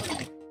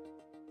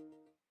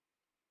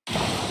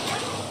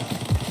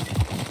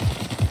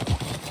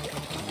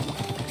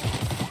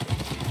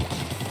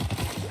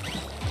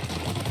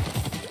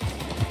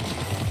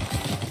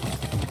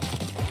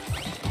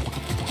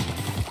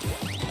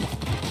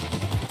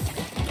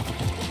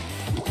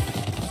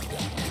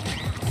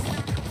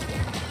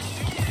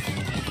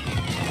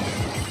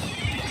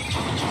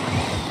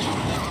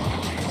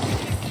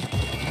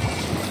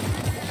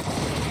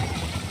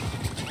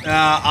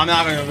 I'm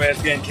not gonna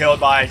risk getting killed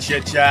by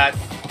chit chat.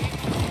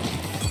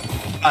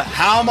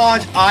 How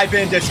much I've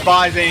been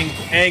despising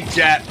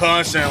Inkjet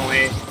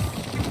personally.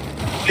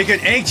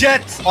 Because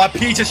Inkjets are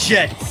piece of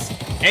shits.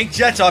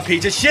 Inkjets are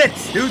piece of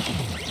shits, dude.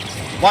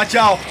 Watch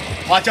out,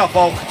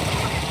 folk.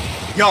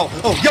 Yo,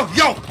 oh,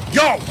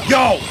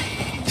 yo.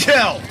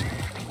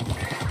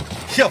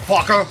 Chill,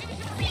 fucker.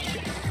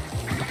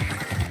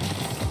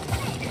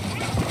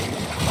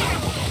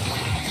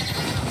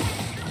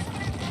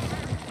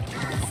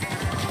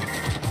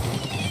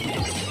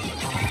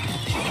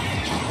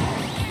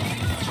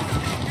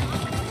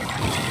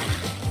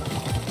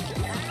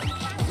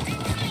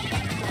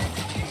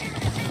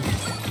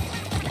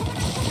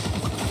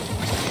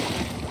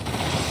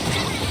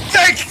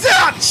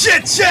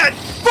 shit, Jet!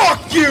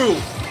 Fuck you!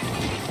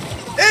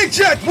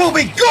 Jet will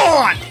be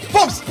gone!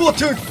 From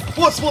Splatoon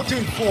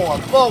 4,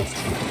 folks!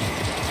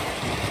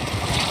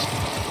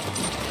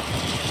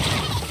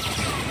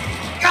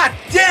 God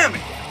damn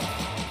it!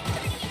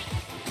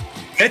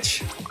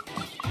 Bitch!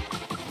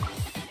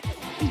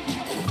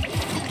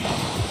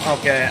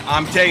 Okay,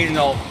 I'm taking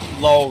a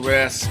low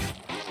risk.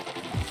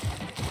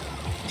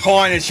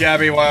 Carnage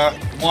everywhere.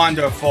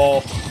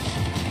 Wonderful.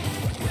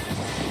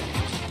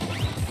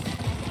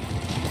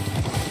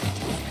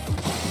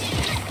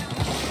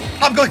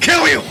 I'm gonna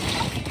kill you!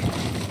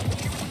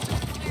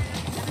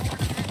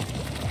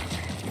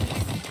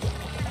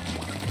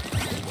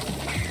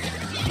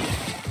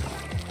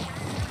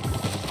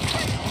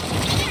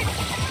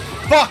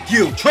 Fuck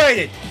you! Trade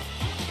it!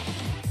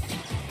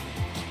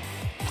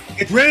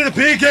 Get rid of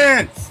the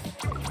beacons!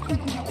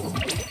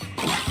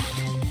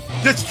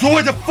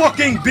 Destroy the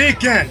fucking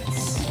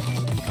beacons!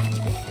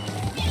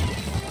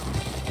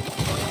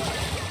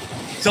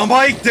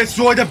 Somebody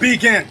destroy the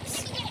beacons!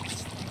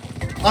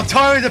 I'm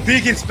tired of the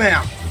beacon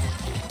spam!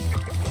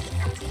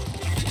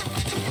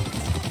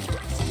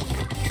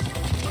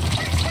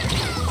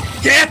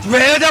 Get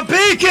rid of the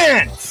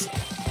beacons!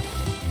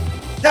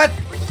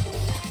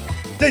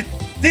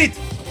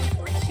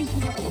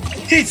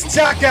 These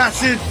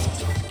jackasses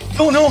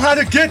don't know how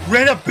to get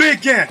rid of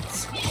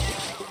beacons!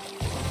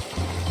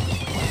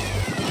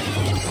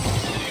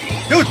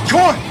 Dude,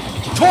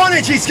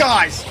 tarnish these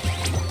guys!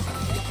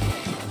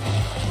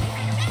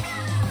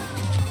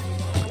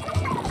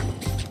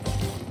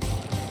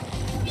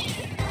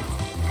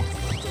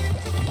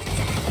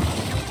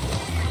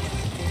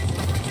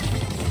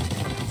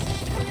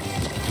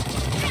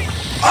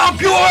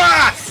 Up your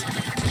ass!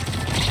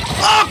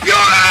 Up your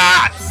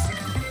ass!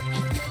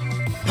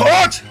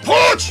 Punch!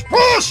 Punch!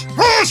 Push!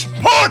 Push!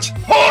 Punch!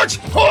 Punch!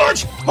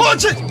 Punch!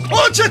 Punch it!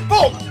 Punch it!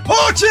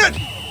 Punch it!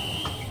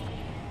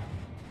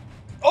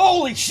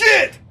 Holy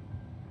shit!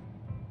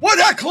 What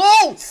that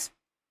close?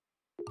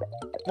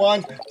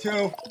 1,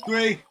 2,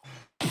 3.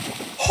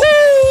 Woo!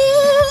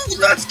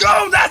 Let's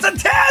go! That's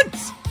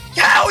intense!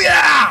 Hell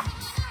yeah!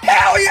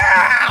 Hell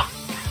yeah!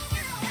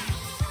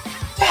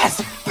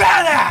 That's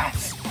badass!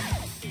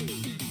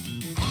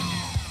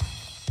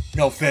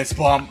 No fist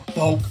bump,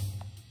 folk.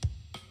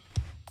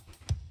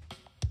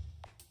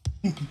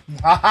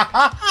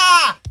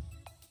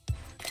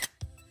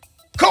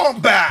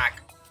 Come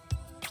back!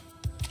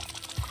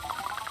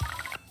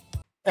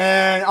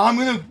 And I'm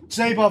gonna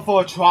save up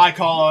for a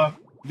tricolor,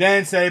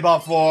 then save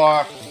up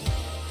for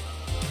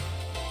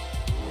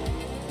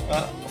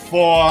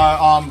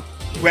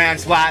Grand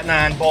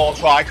Slatman Bowl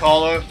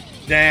tricolor,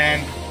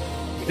 then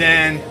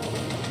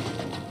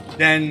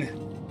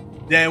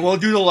we'll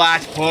do the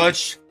last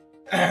push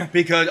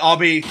because I'll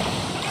be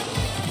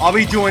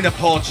doing the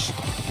push.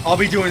 I'll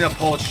be doing the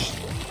push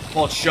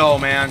show,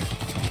 man.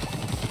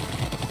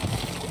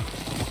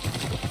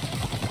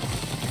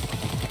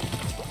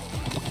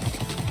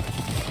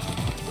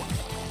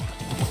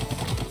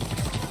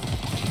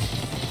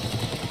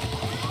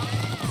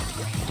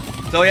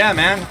 So yeah,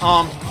 man.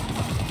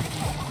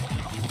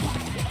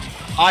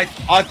 I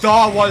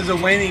thought it was the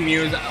winning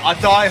music. I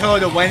thought I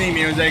heard the winning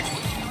music.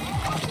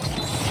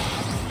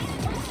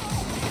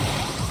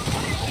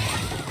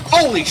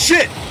 Holy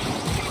shit!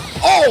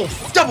 Oh,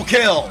 double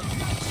kill!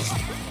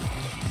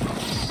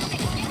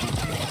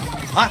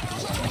 Huh?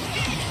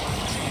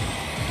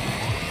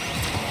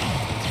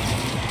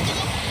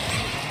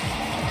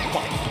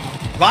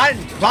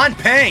 Run,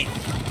 Pain!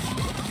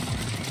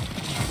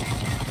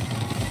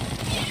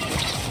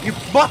 You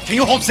fuck! Can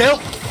you hold still?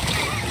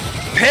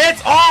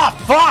 Pits off!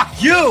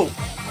 Fuck you!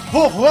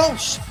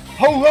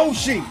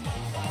 Hiroshi!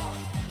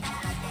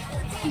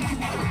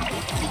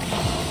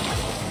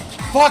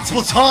 Fuck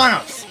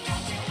Splatooners!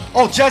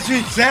 Oh,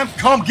 Jetstream Sam,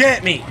 come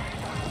get me!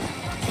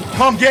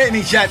 Come get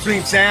me,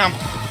 Jetstream Sam!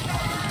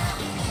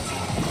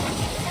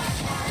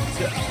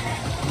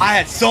 I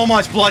had so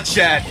much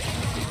bloodshed!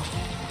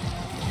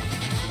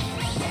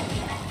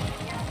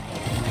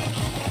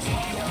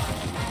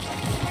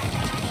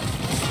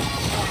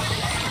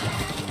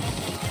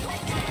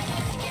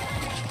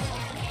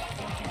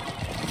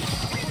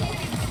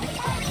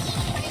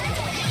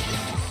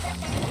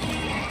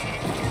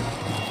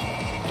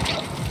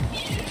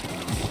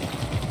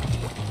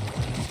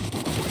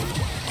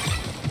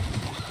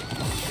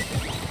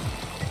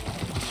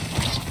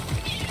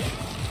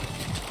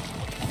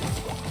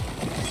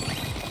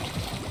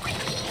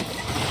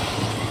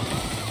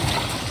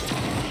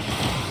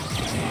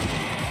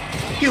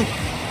 You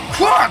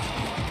fuck!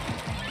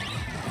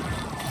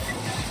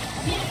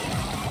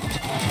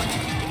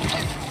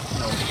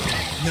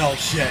 No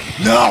shit.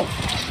 No!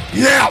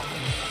 Yeah!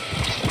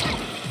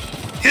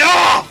 Get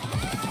off!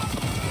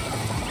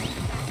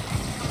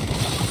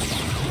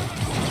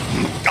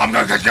 I'm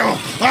gonna get you!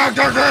 I'm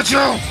gonna get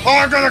you!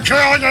 I'm gonna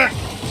kill you!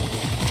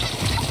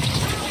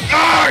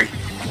 Die!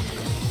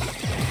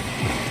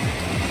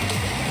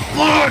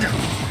 Blood!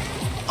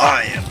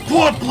 I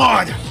am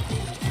blood!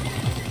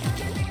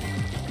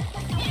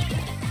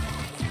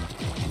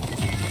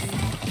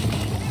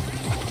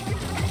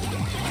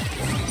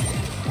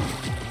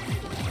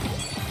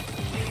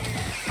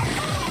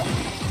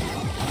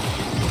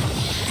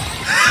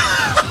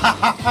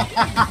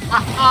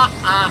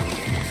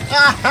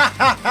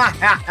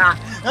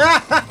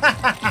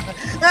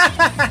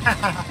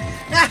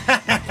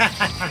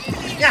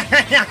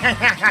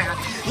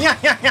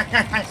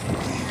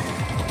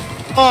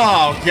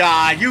 Oh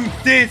god,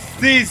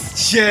 these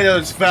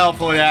shitters fell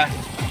for that.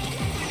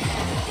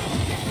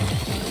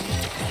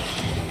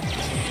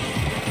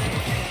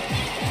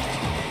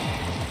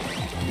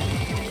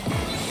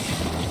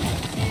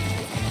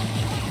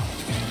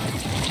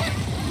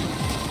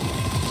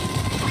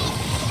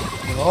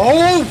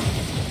 Oh!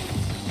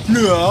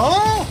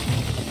 No!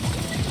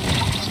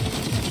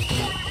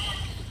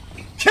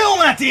 Kill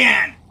him at the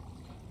end!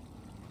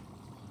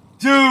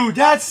 Dude,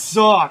 that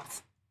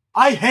sucked.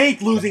 I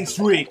hate losing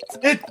streaks.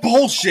 It's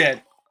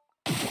bullshit.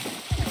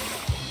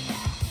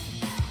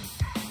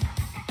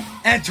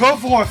 And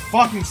 12-4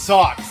 fucking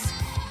sucks.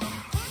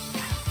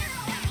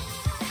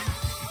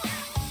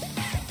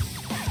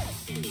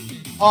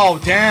 Oh,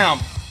 damn.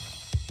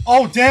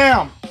 Oh,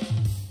 damn.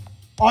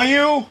 Are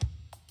you?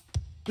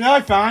 Did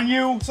I find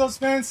you,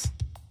 Suspense?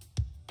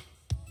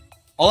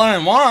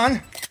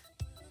 11-1.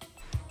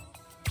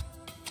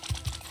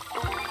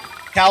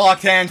 Catalog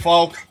 10,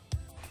 folk.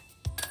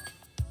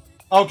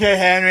 Okay,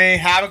 Henry,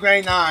 have a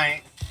great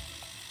night.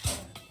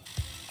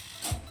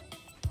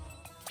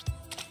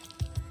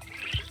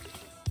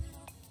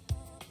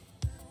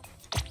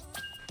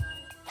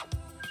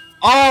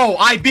 Oh,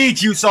 I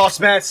beat you,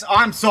 Suspense.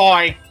 I'm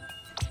sorry.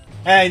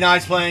 Hey,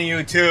 nice playing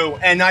you too.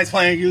 And nice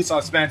playing you,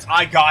 Suspense.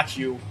 I got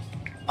you.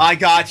 I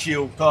got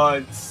you,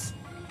 because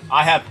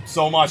I have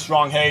so much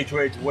strong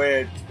hatred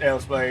with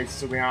aerospace,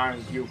 to be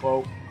honest with you,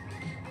 folk.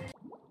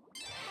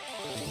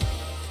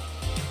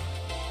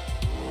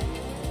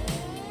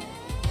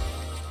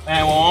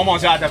 And we're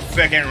almost at the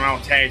freaking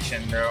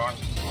rotation, dude.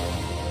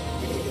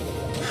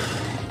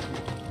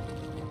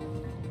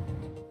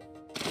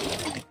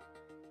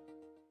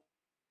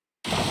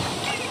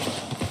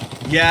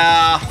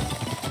 Yeah.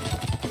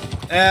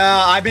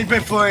 Yeah, I've been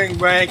preferring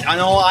ranked. I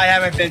know I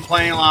haven't been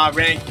playing a lot of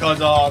ranked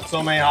because of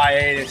so many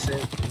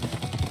hiatuses.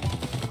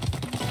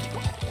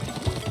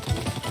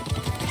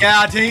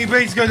 Yeah, taking a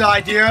break's a good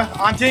idea.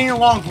 I'm taking a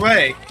long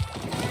break.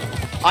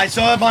 I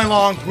started my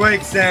long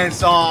break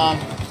since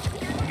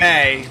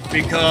May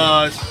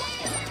because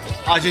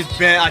I just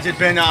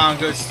been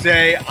to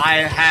say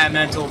I had a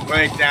mental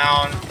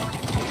breakdown.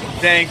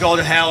 Then go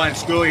to hell and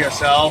screw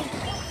yourself.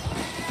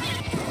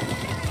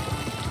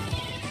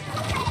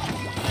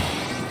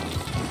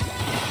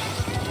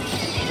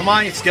 Come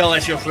on, you skill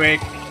issue freak.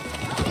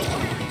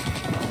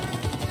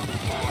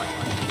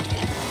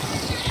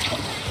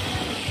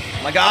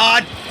 Oh my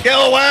god!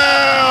 Kill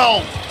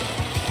well!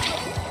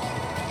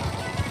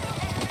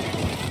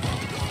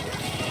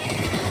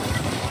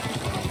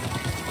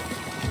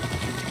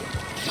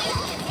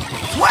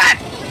 Sweat!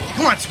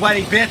 Come on,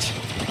 sweaty bitch!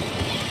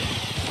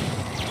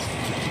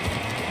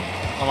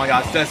 Oh my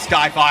god, it's the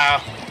Skyfire.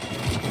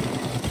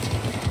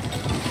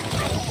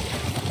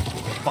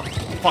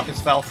 Fuck his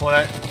fell for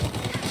it.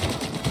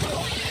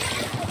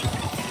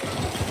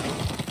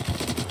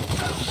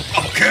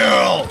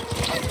 Kill!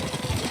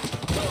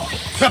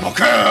 Triple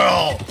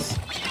kills!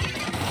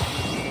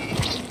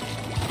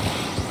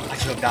 I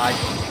should have died.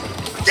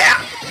 Yeah!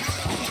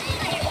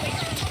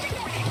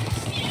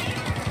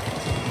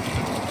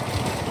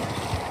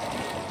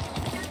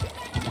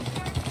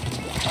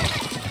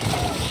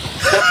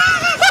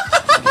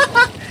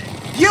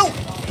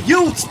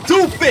 You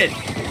stupid!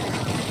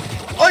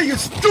 Are you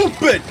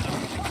stupid?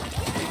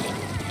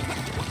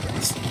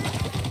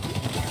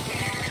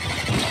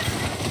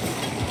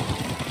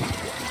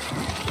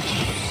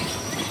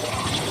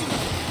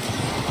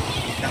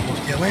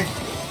 Wait.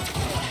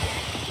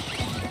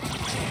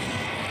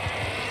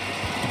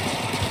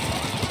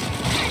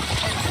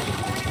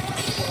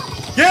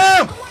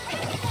 Yeah!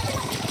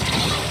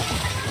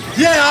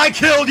 Yeah, I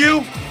killed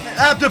you!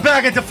 After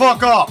back it the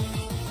fuck up!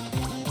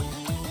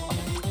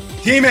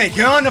 Teammate,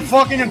 get on the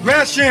fucking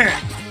aggression!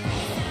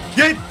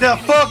 Get the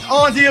fuck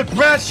on the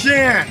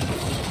aggression!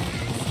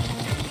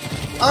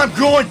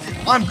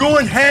 I'm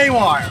going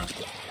haywire!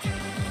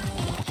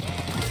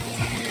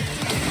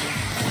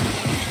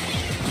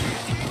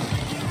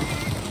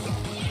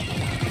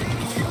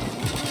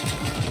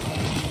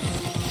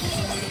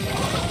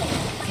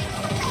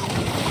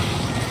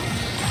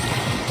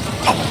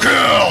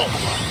 Kill!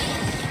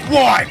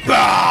 Wipe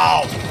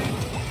out!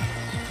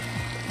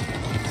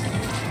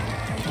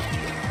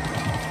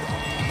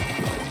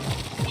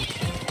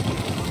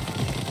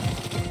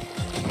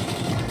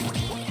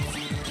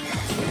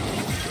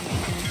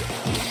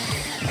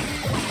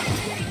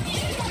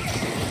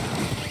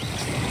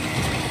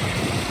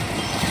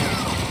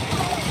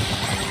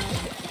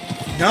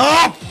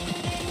 No!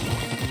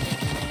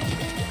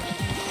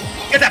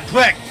 Get that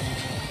prick!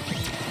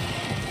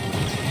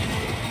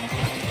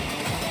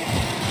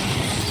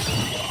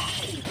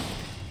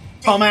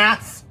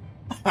 Dumbass!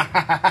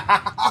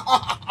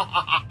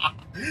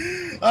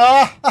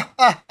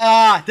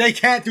 They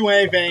can't do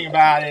anything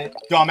about it,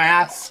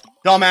 dumbass.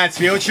 Dumbass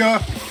future.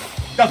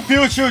 The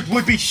future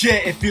would be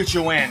shit if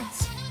future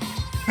wins.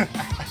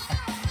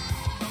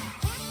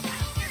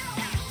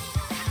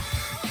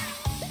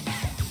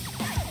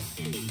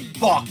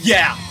 Fuck,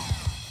 yeah!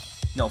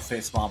 No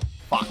fist bump.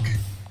 Fuck.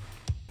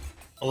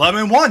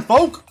 11-1,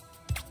 folk!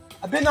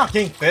 I've been not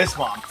getting fist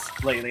bumps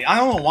lately. I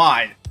don't know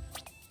why.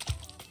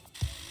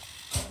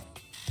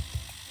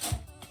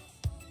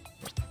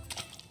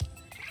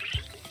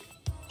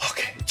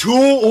 Okay, 2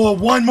 or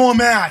 1 more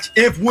match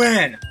if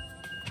win.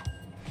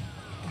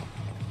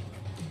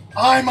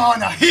 I'm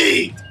on a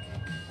heat!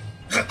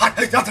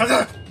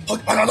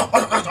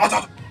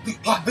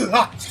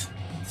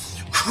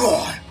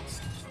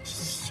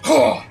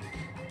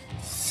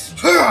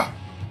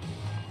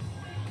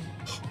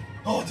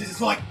 Oh, this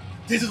is like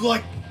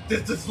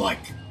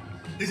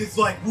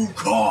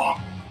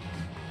Wukong.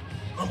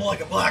 I'm like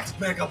a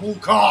blacksmith of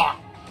Wukong.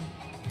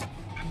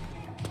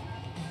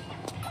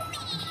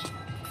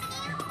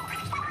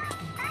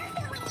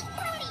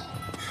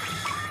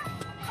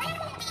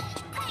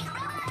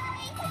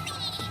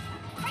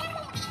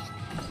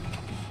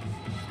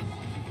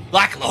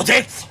 Black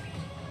Lotus!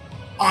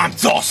 I'm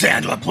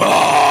Sawsandra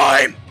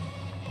Prime!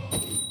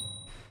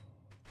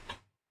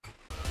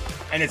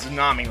 And it's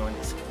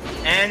Romens.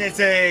 And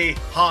it's a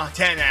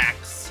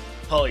 10x.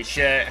 Holy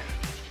shit.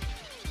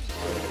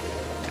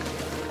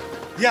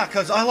 Yeah,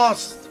 cause I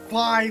lost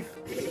 5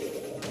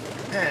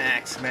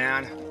 10x,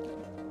 man.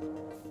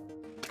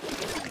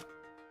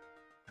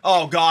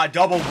 Oh god,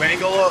 double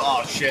wrangler?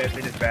 Oh shit,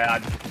 it is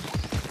bad.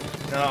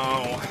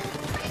 No.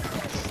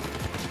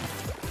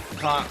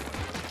 Can't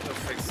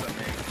fix something.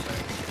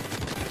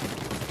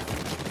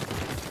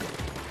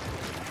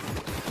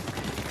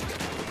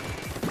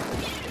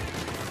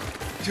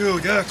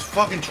 Dude, that's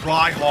fucking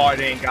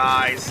tryharding,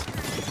 guys.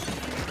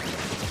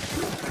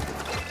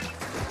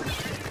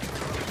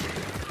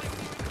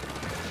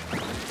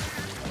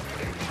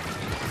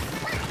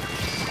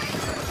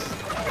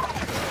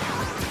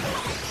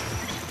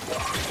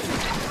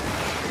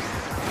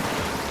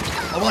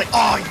 I'm like,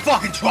 oh, you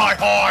fucking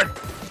tryhard!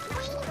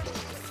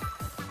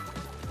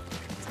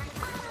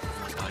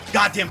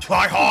 Goddamn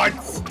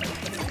tryhards!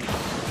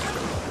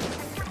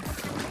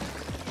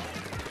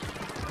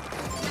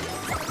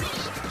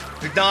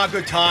 It's not a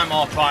good time,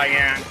 I'll try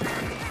again.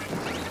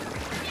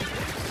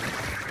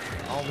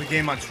 I'll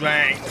regain my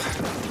strength.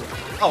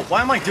 Oh,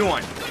 what am I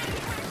doing?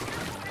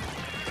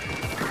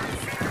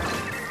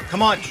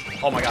 Come on!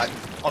 Oh my god,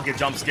 I'll get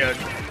jump scared.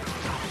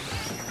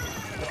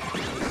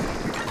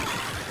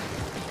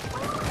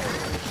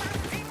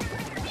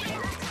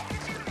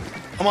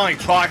 Come on, you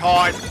try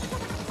hard.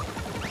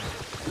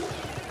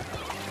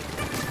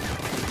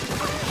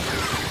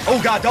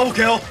 Oh god, double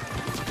kill!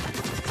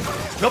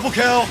 Double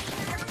kill!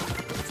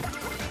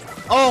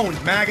 Oh,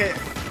 maggot!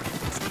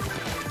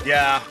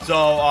 Yeah,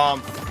 so,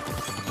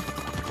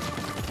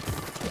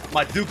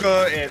 my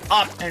Duca is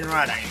up and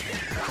running.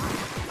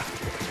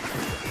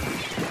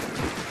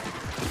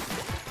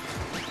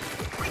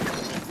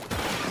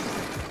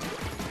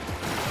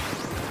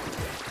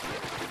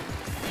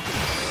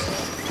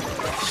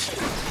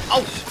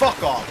 Oh,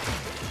 fuck off!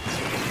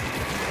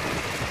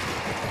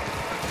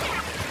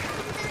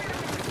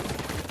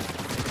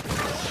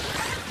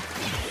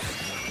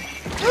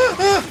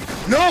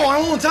 No, I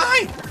almost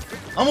died!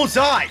 I almost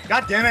died!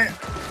 God damn it!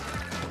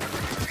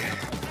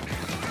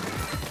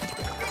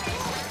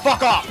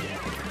 Fuck off!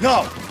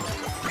 No!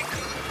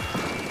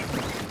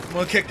 I'm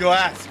gonna kick your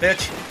ass,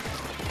 bitch.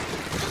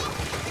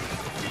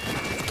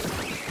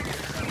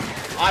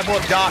 I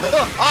will die.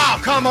 Oh,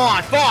 come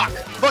on! Fuck!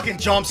 Fucking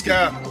jump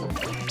scare!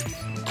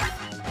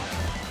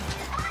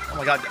 Oh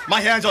my god,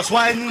 my hands are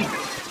sweating!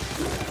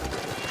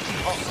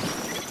 Oh.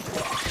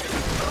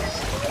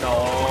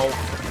 No.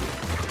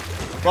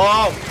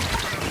 Oh!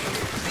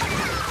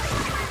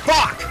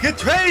 Fuck! Get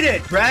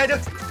traded, Brad!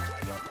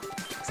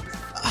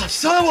 Ah,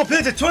 son of a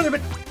bitch, a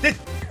tournament! This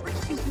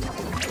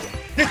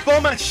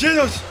bum ass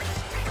shitters!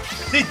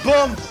 These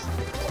bum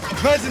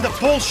present of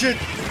bullshit!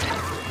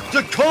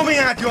 They're coming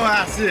at your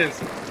asses!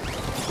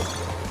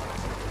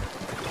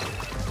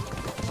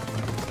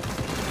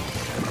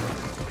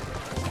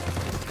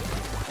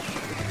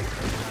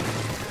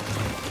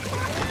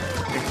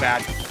 Big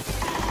bad.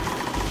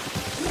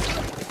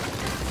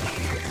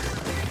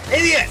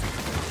 Idiot!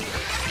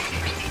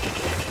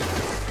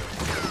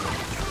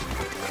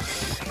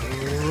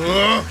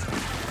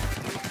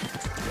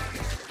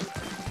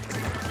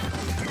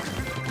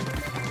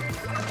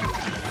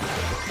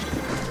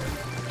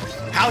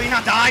 How you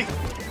not die?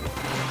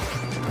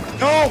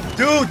 No,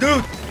 dude!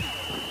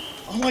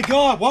 Oh my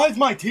god, why is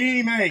my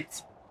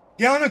teammates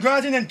get on the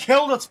ground and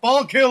kill the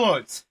spawn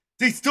killers?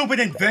 These stupid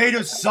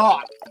invaders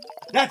suck.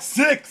 That's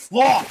 6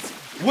 loss.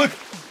 Look,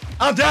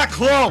 I'm that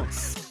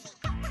close.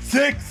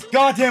 6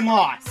 goddamn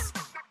loss.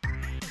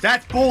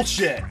 That's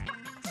bullshit.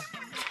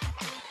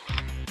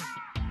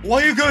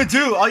 What are you gonna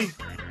do?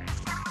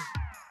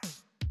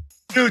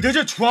 Dude, they're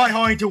just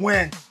tryharding to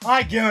win.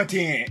 I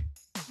guarantee it.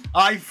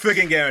 I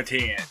freaking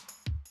guarantee it.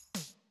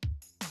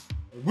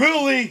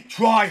 Really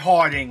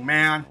tryharding,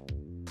 man.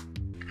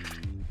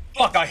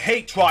 Fuck, I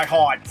hate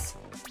tryhards.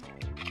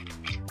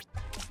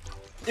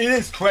 It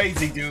is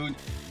crazy, dude.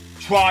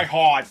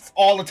 Tryhards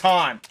all the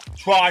time.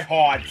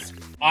 Tryhards.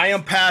 I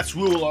am past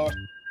ruler.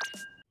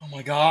 Oh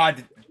my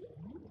god.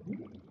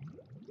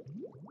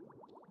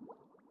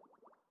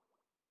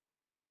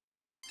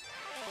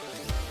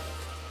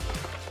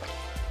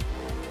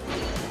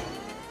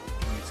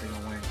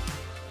 Single win.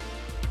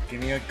 Give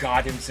me a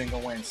goddamn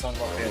single win, son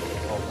of a bitch.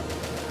 Oh.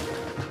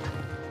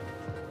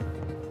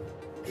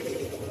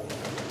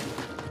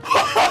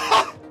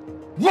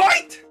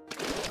 Right?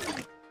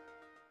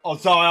 Oh,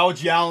 sorry, I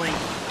was yelling.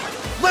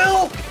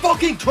 Little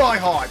fucking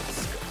tryhards.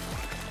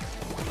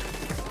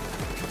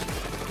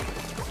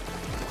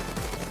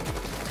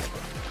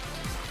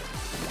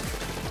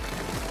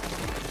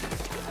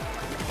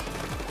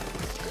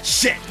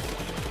 Shit.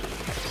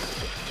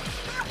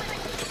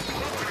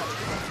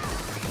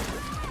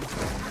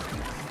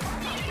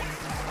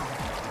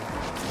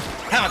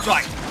 That's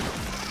right.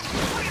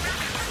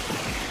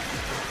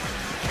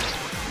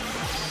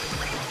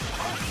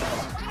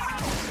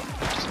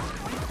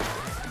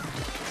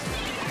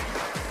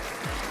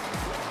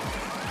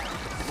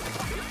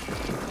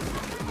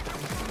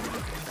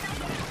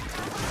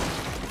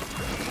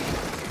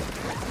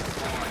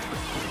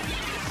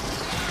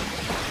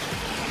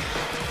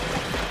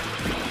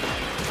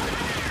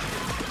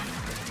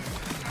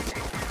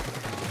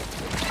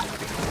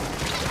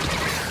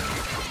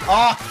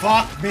 Oh,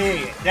 fuck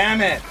me.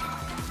 Damn it.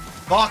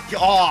 Fuck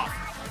off.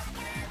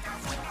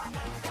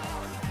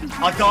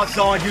 I thought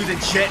someone using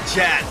chit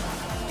chat.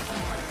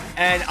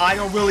 And I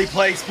don't really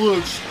play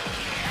Sploosh.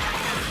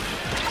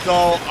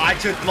 So I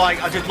just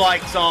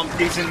like some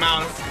decent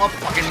amount of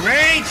fucking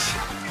range.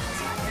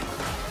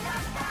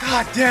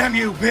 God damn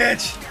you,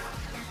 bitch.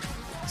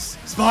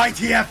 Spy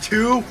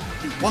TF2?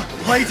 What?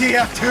 Play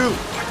TF2?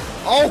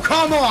 Oh,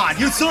 come on,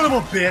 you son of a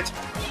bitch.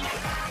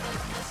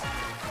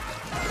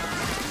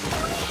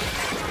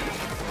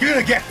 You're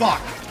gonna get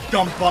fucked,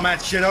 dumb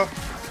bum-ass shitter.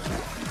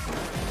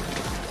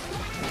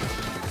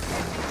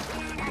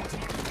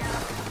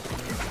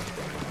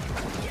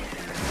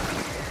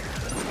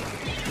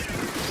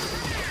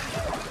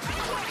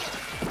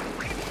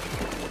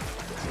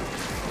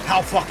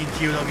 How fucking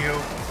cute of you.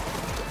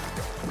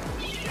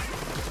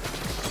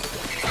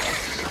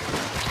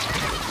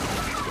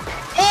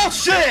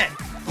 Bullshit!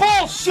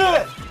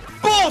 Bullshit!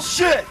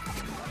 Bullshit!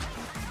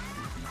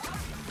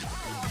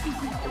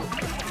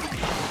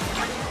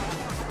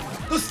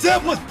 The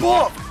step was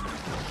bumped!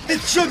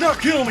 It should not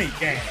kill me,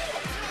 game.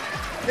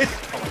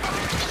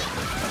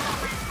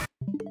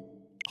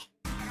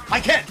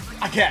 I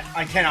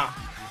cannot.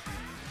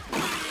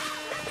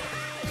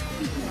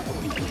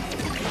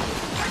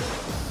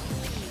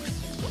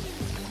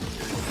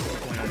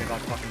 When I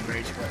got fucking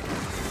rage quit.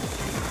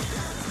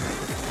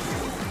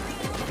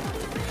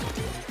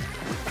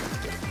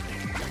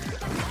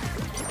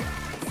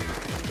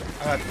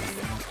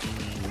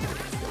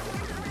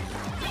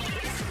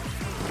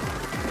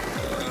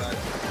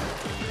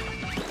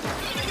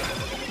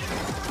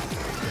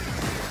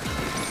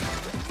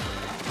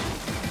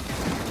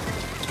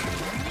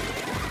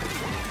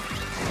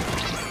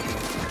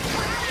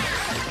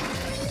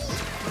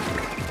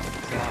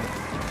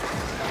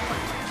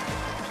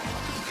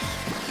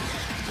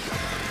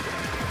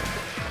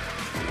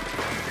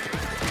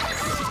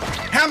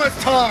 Hammer's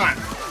time!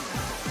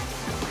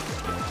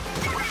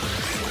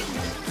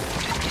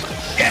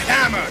 Get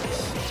hammered!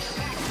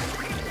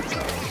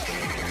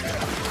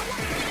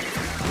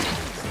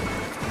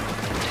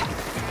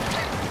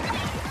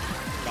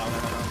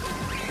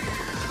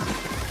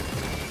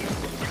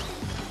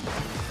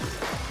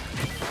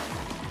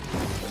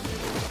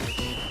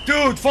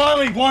 Dude,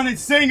 finally won in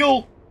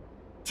single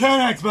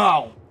 10x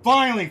battle.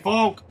 Finally,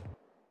 folk.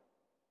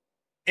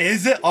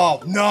 Is it?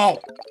 Oh, no.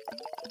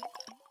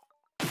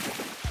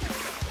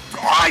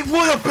 I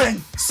would have been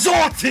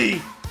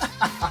salty!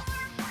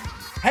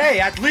 Hey,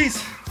 at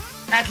least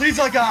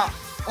I got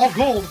all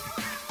gold.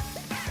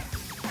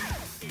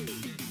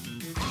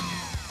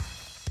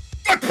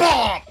 Fist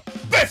bump!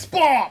 Fist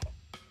bump!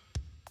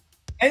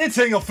 And it's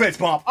single fist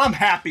bump. I'm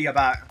happy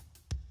about it.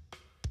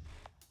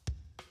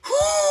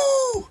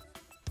 Whoo!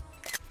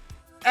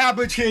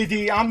 Average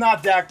KD, I'm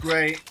not that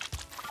great.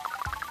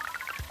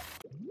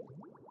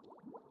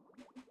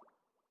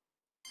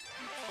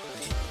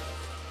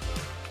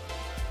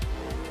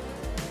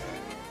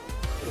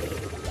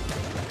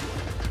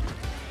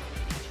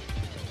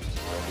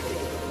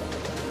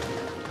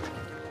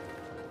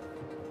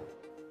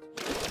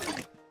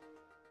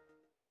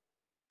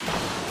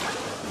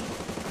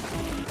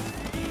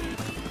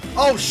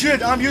 Oh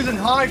shit, I'm using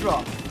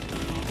Hydra.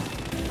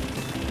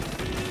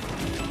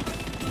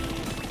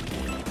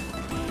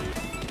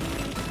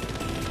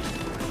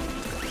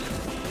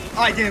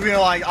 I didn't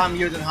realize I'm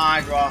using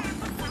Hydra.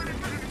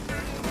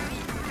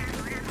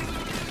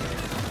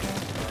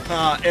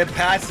 If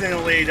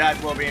passing lead, that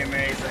will be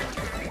amazing.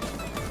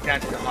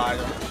 Can't do the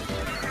Hydra.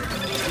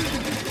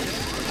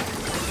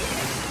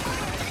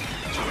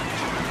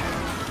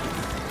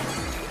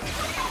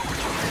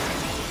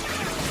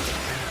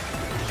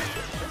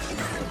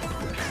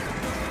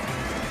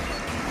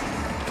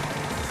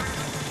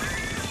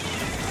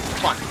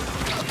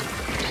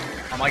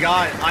 Oh my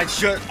god,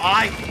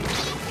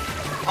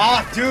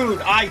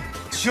 dude, I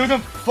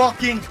should've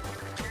fucking...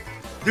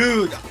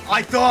 Dude,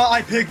 I thought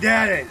I picked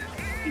that in.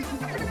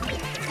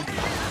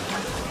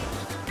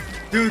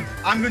 Dude,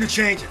 I'm gonna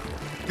change it.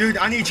 Dude,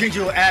 I need to change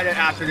your edit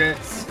after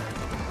this.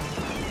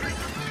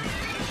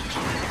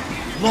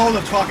 Load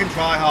of fucking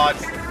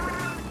tryhards.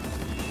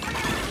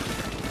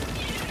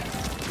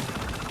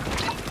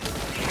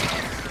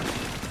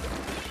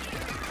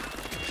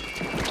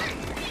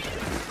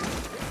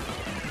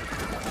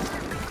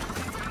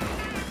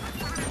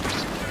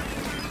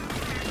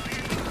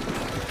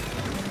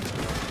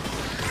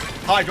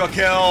 Hydra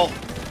kill!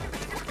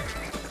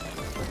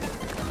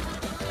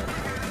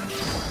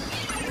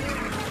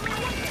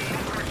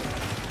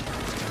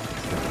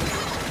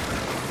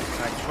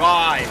 I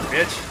tried,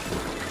 bitch!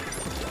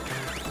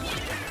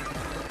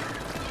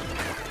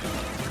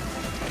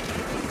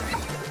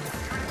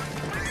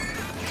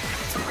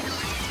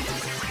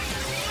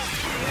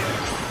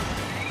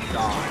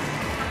 Die.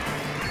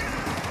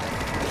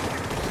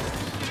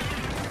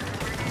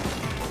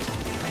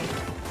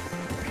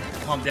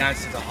 Come down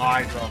to the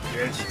Hydra,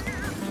 bitch.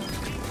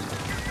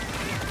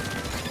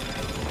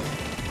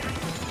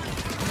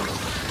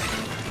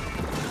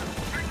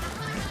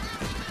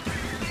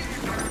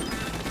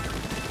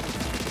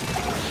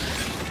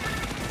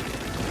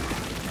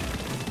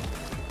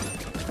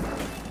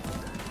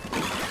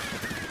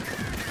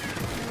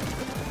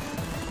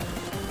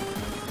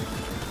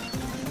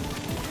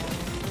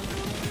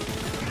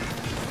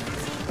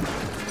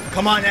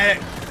 Come on,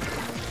 Edit.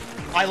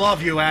 I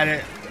love you,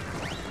 Edit.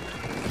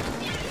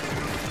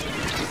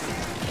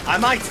 I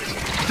might...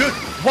 Dude,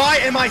 why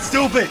am I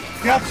stupid?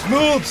 Just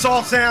move,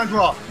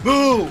 Sawsandra.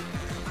 Move.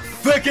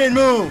 Frickin'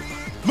 move.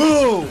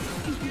 Move.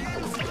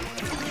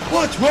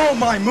 What's wrong with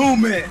my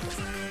movement?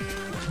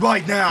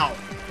 Right now.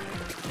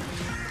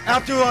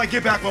 After I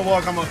get back from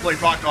work, I'm gonna play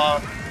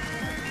Proctor.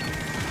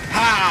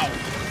 How?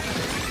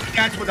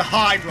 That's with the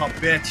Hydra,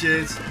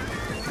 bitches.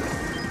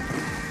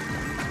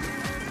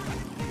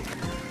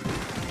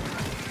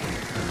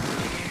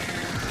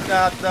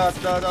 Da, da,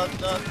 da, da,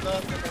 da, da,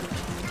 da.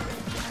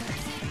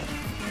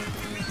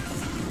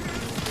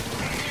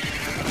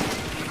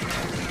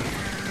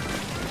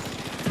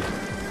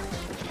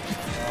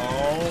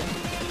 Oh.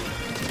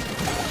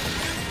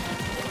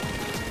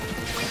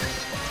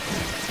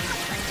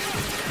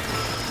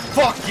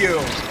 Fuck you.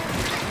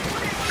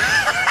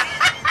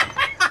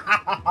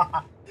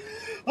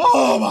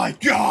 Oh my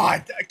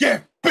god.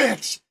 Get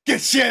bitch.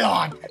 Get shit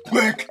on.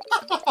 Quick.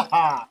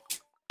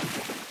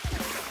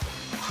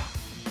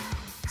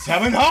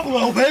 7 up a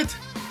little bit.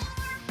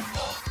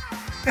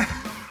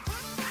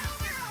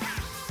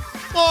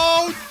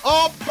 Load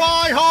up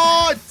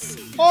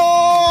Tryhards.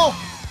 Oh.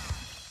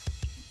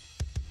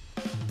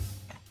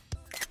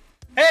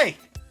 Hey,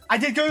 I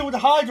did good with the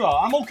Hydra.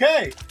 I'm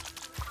okay.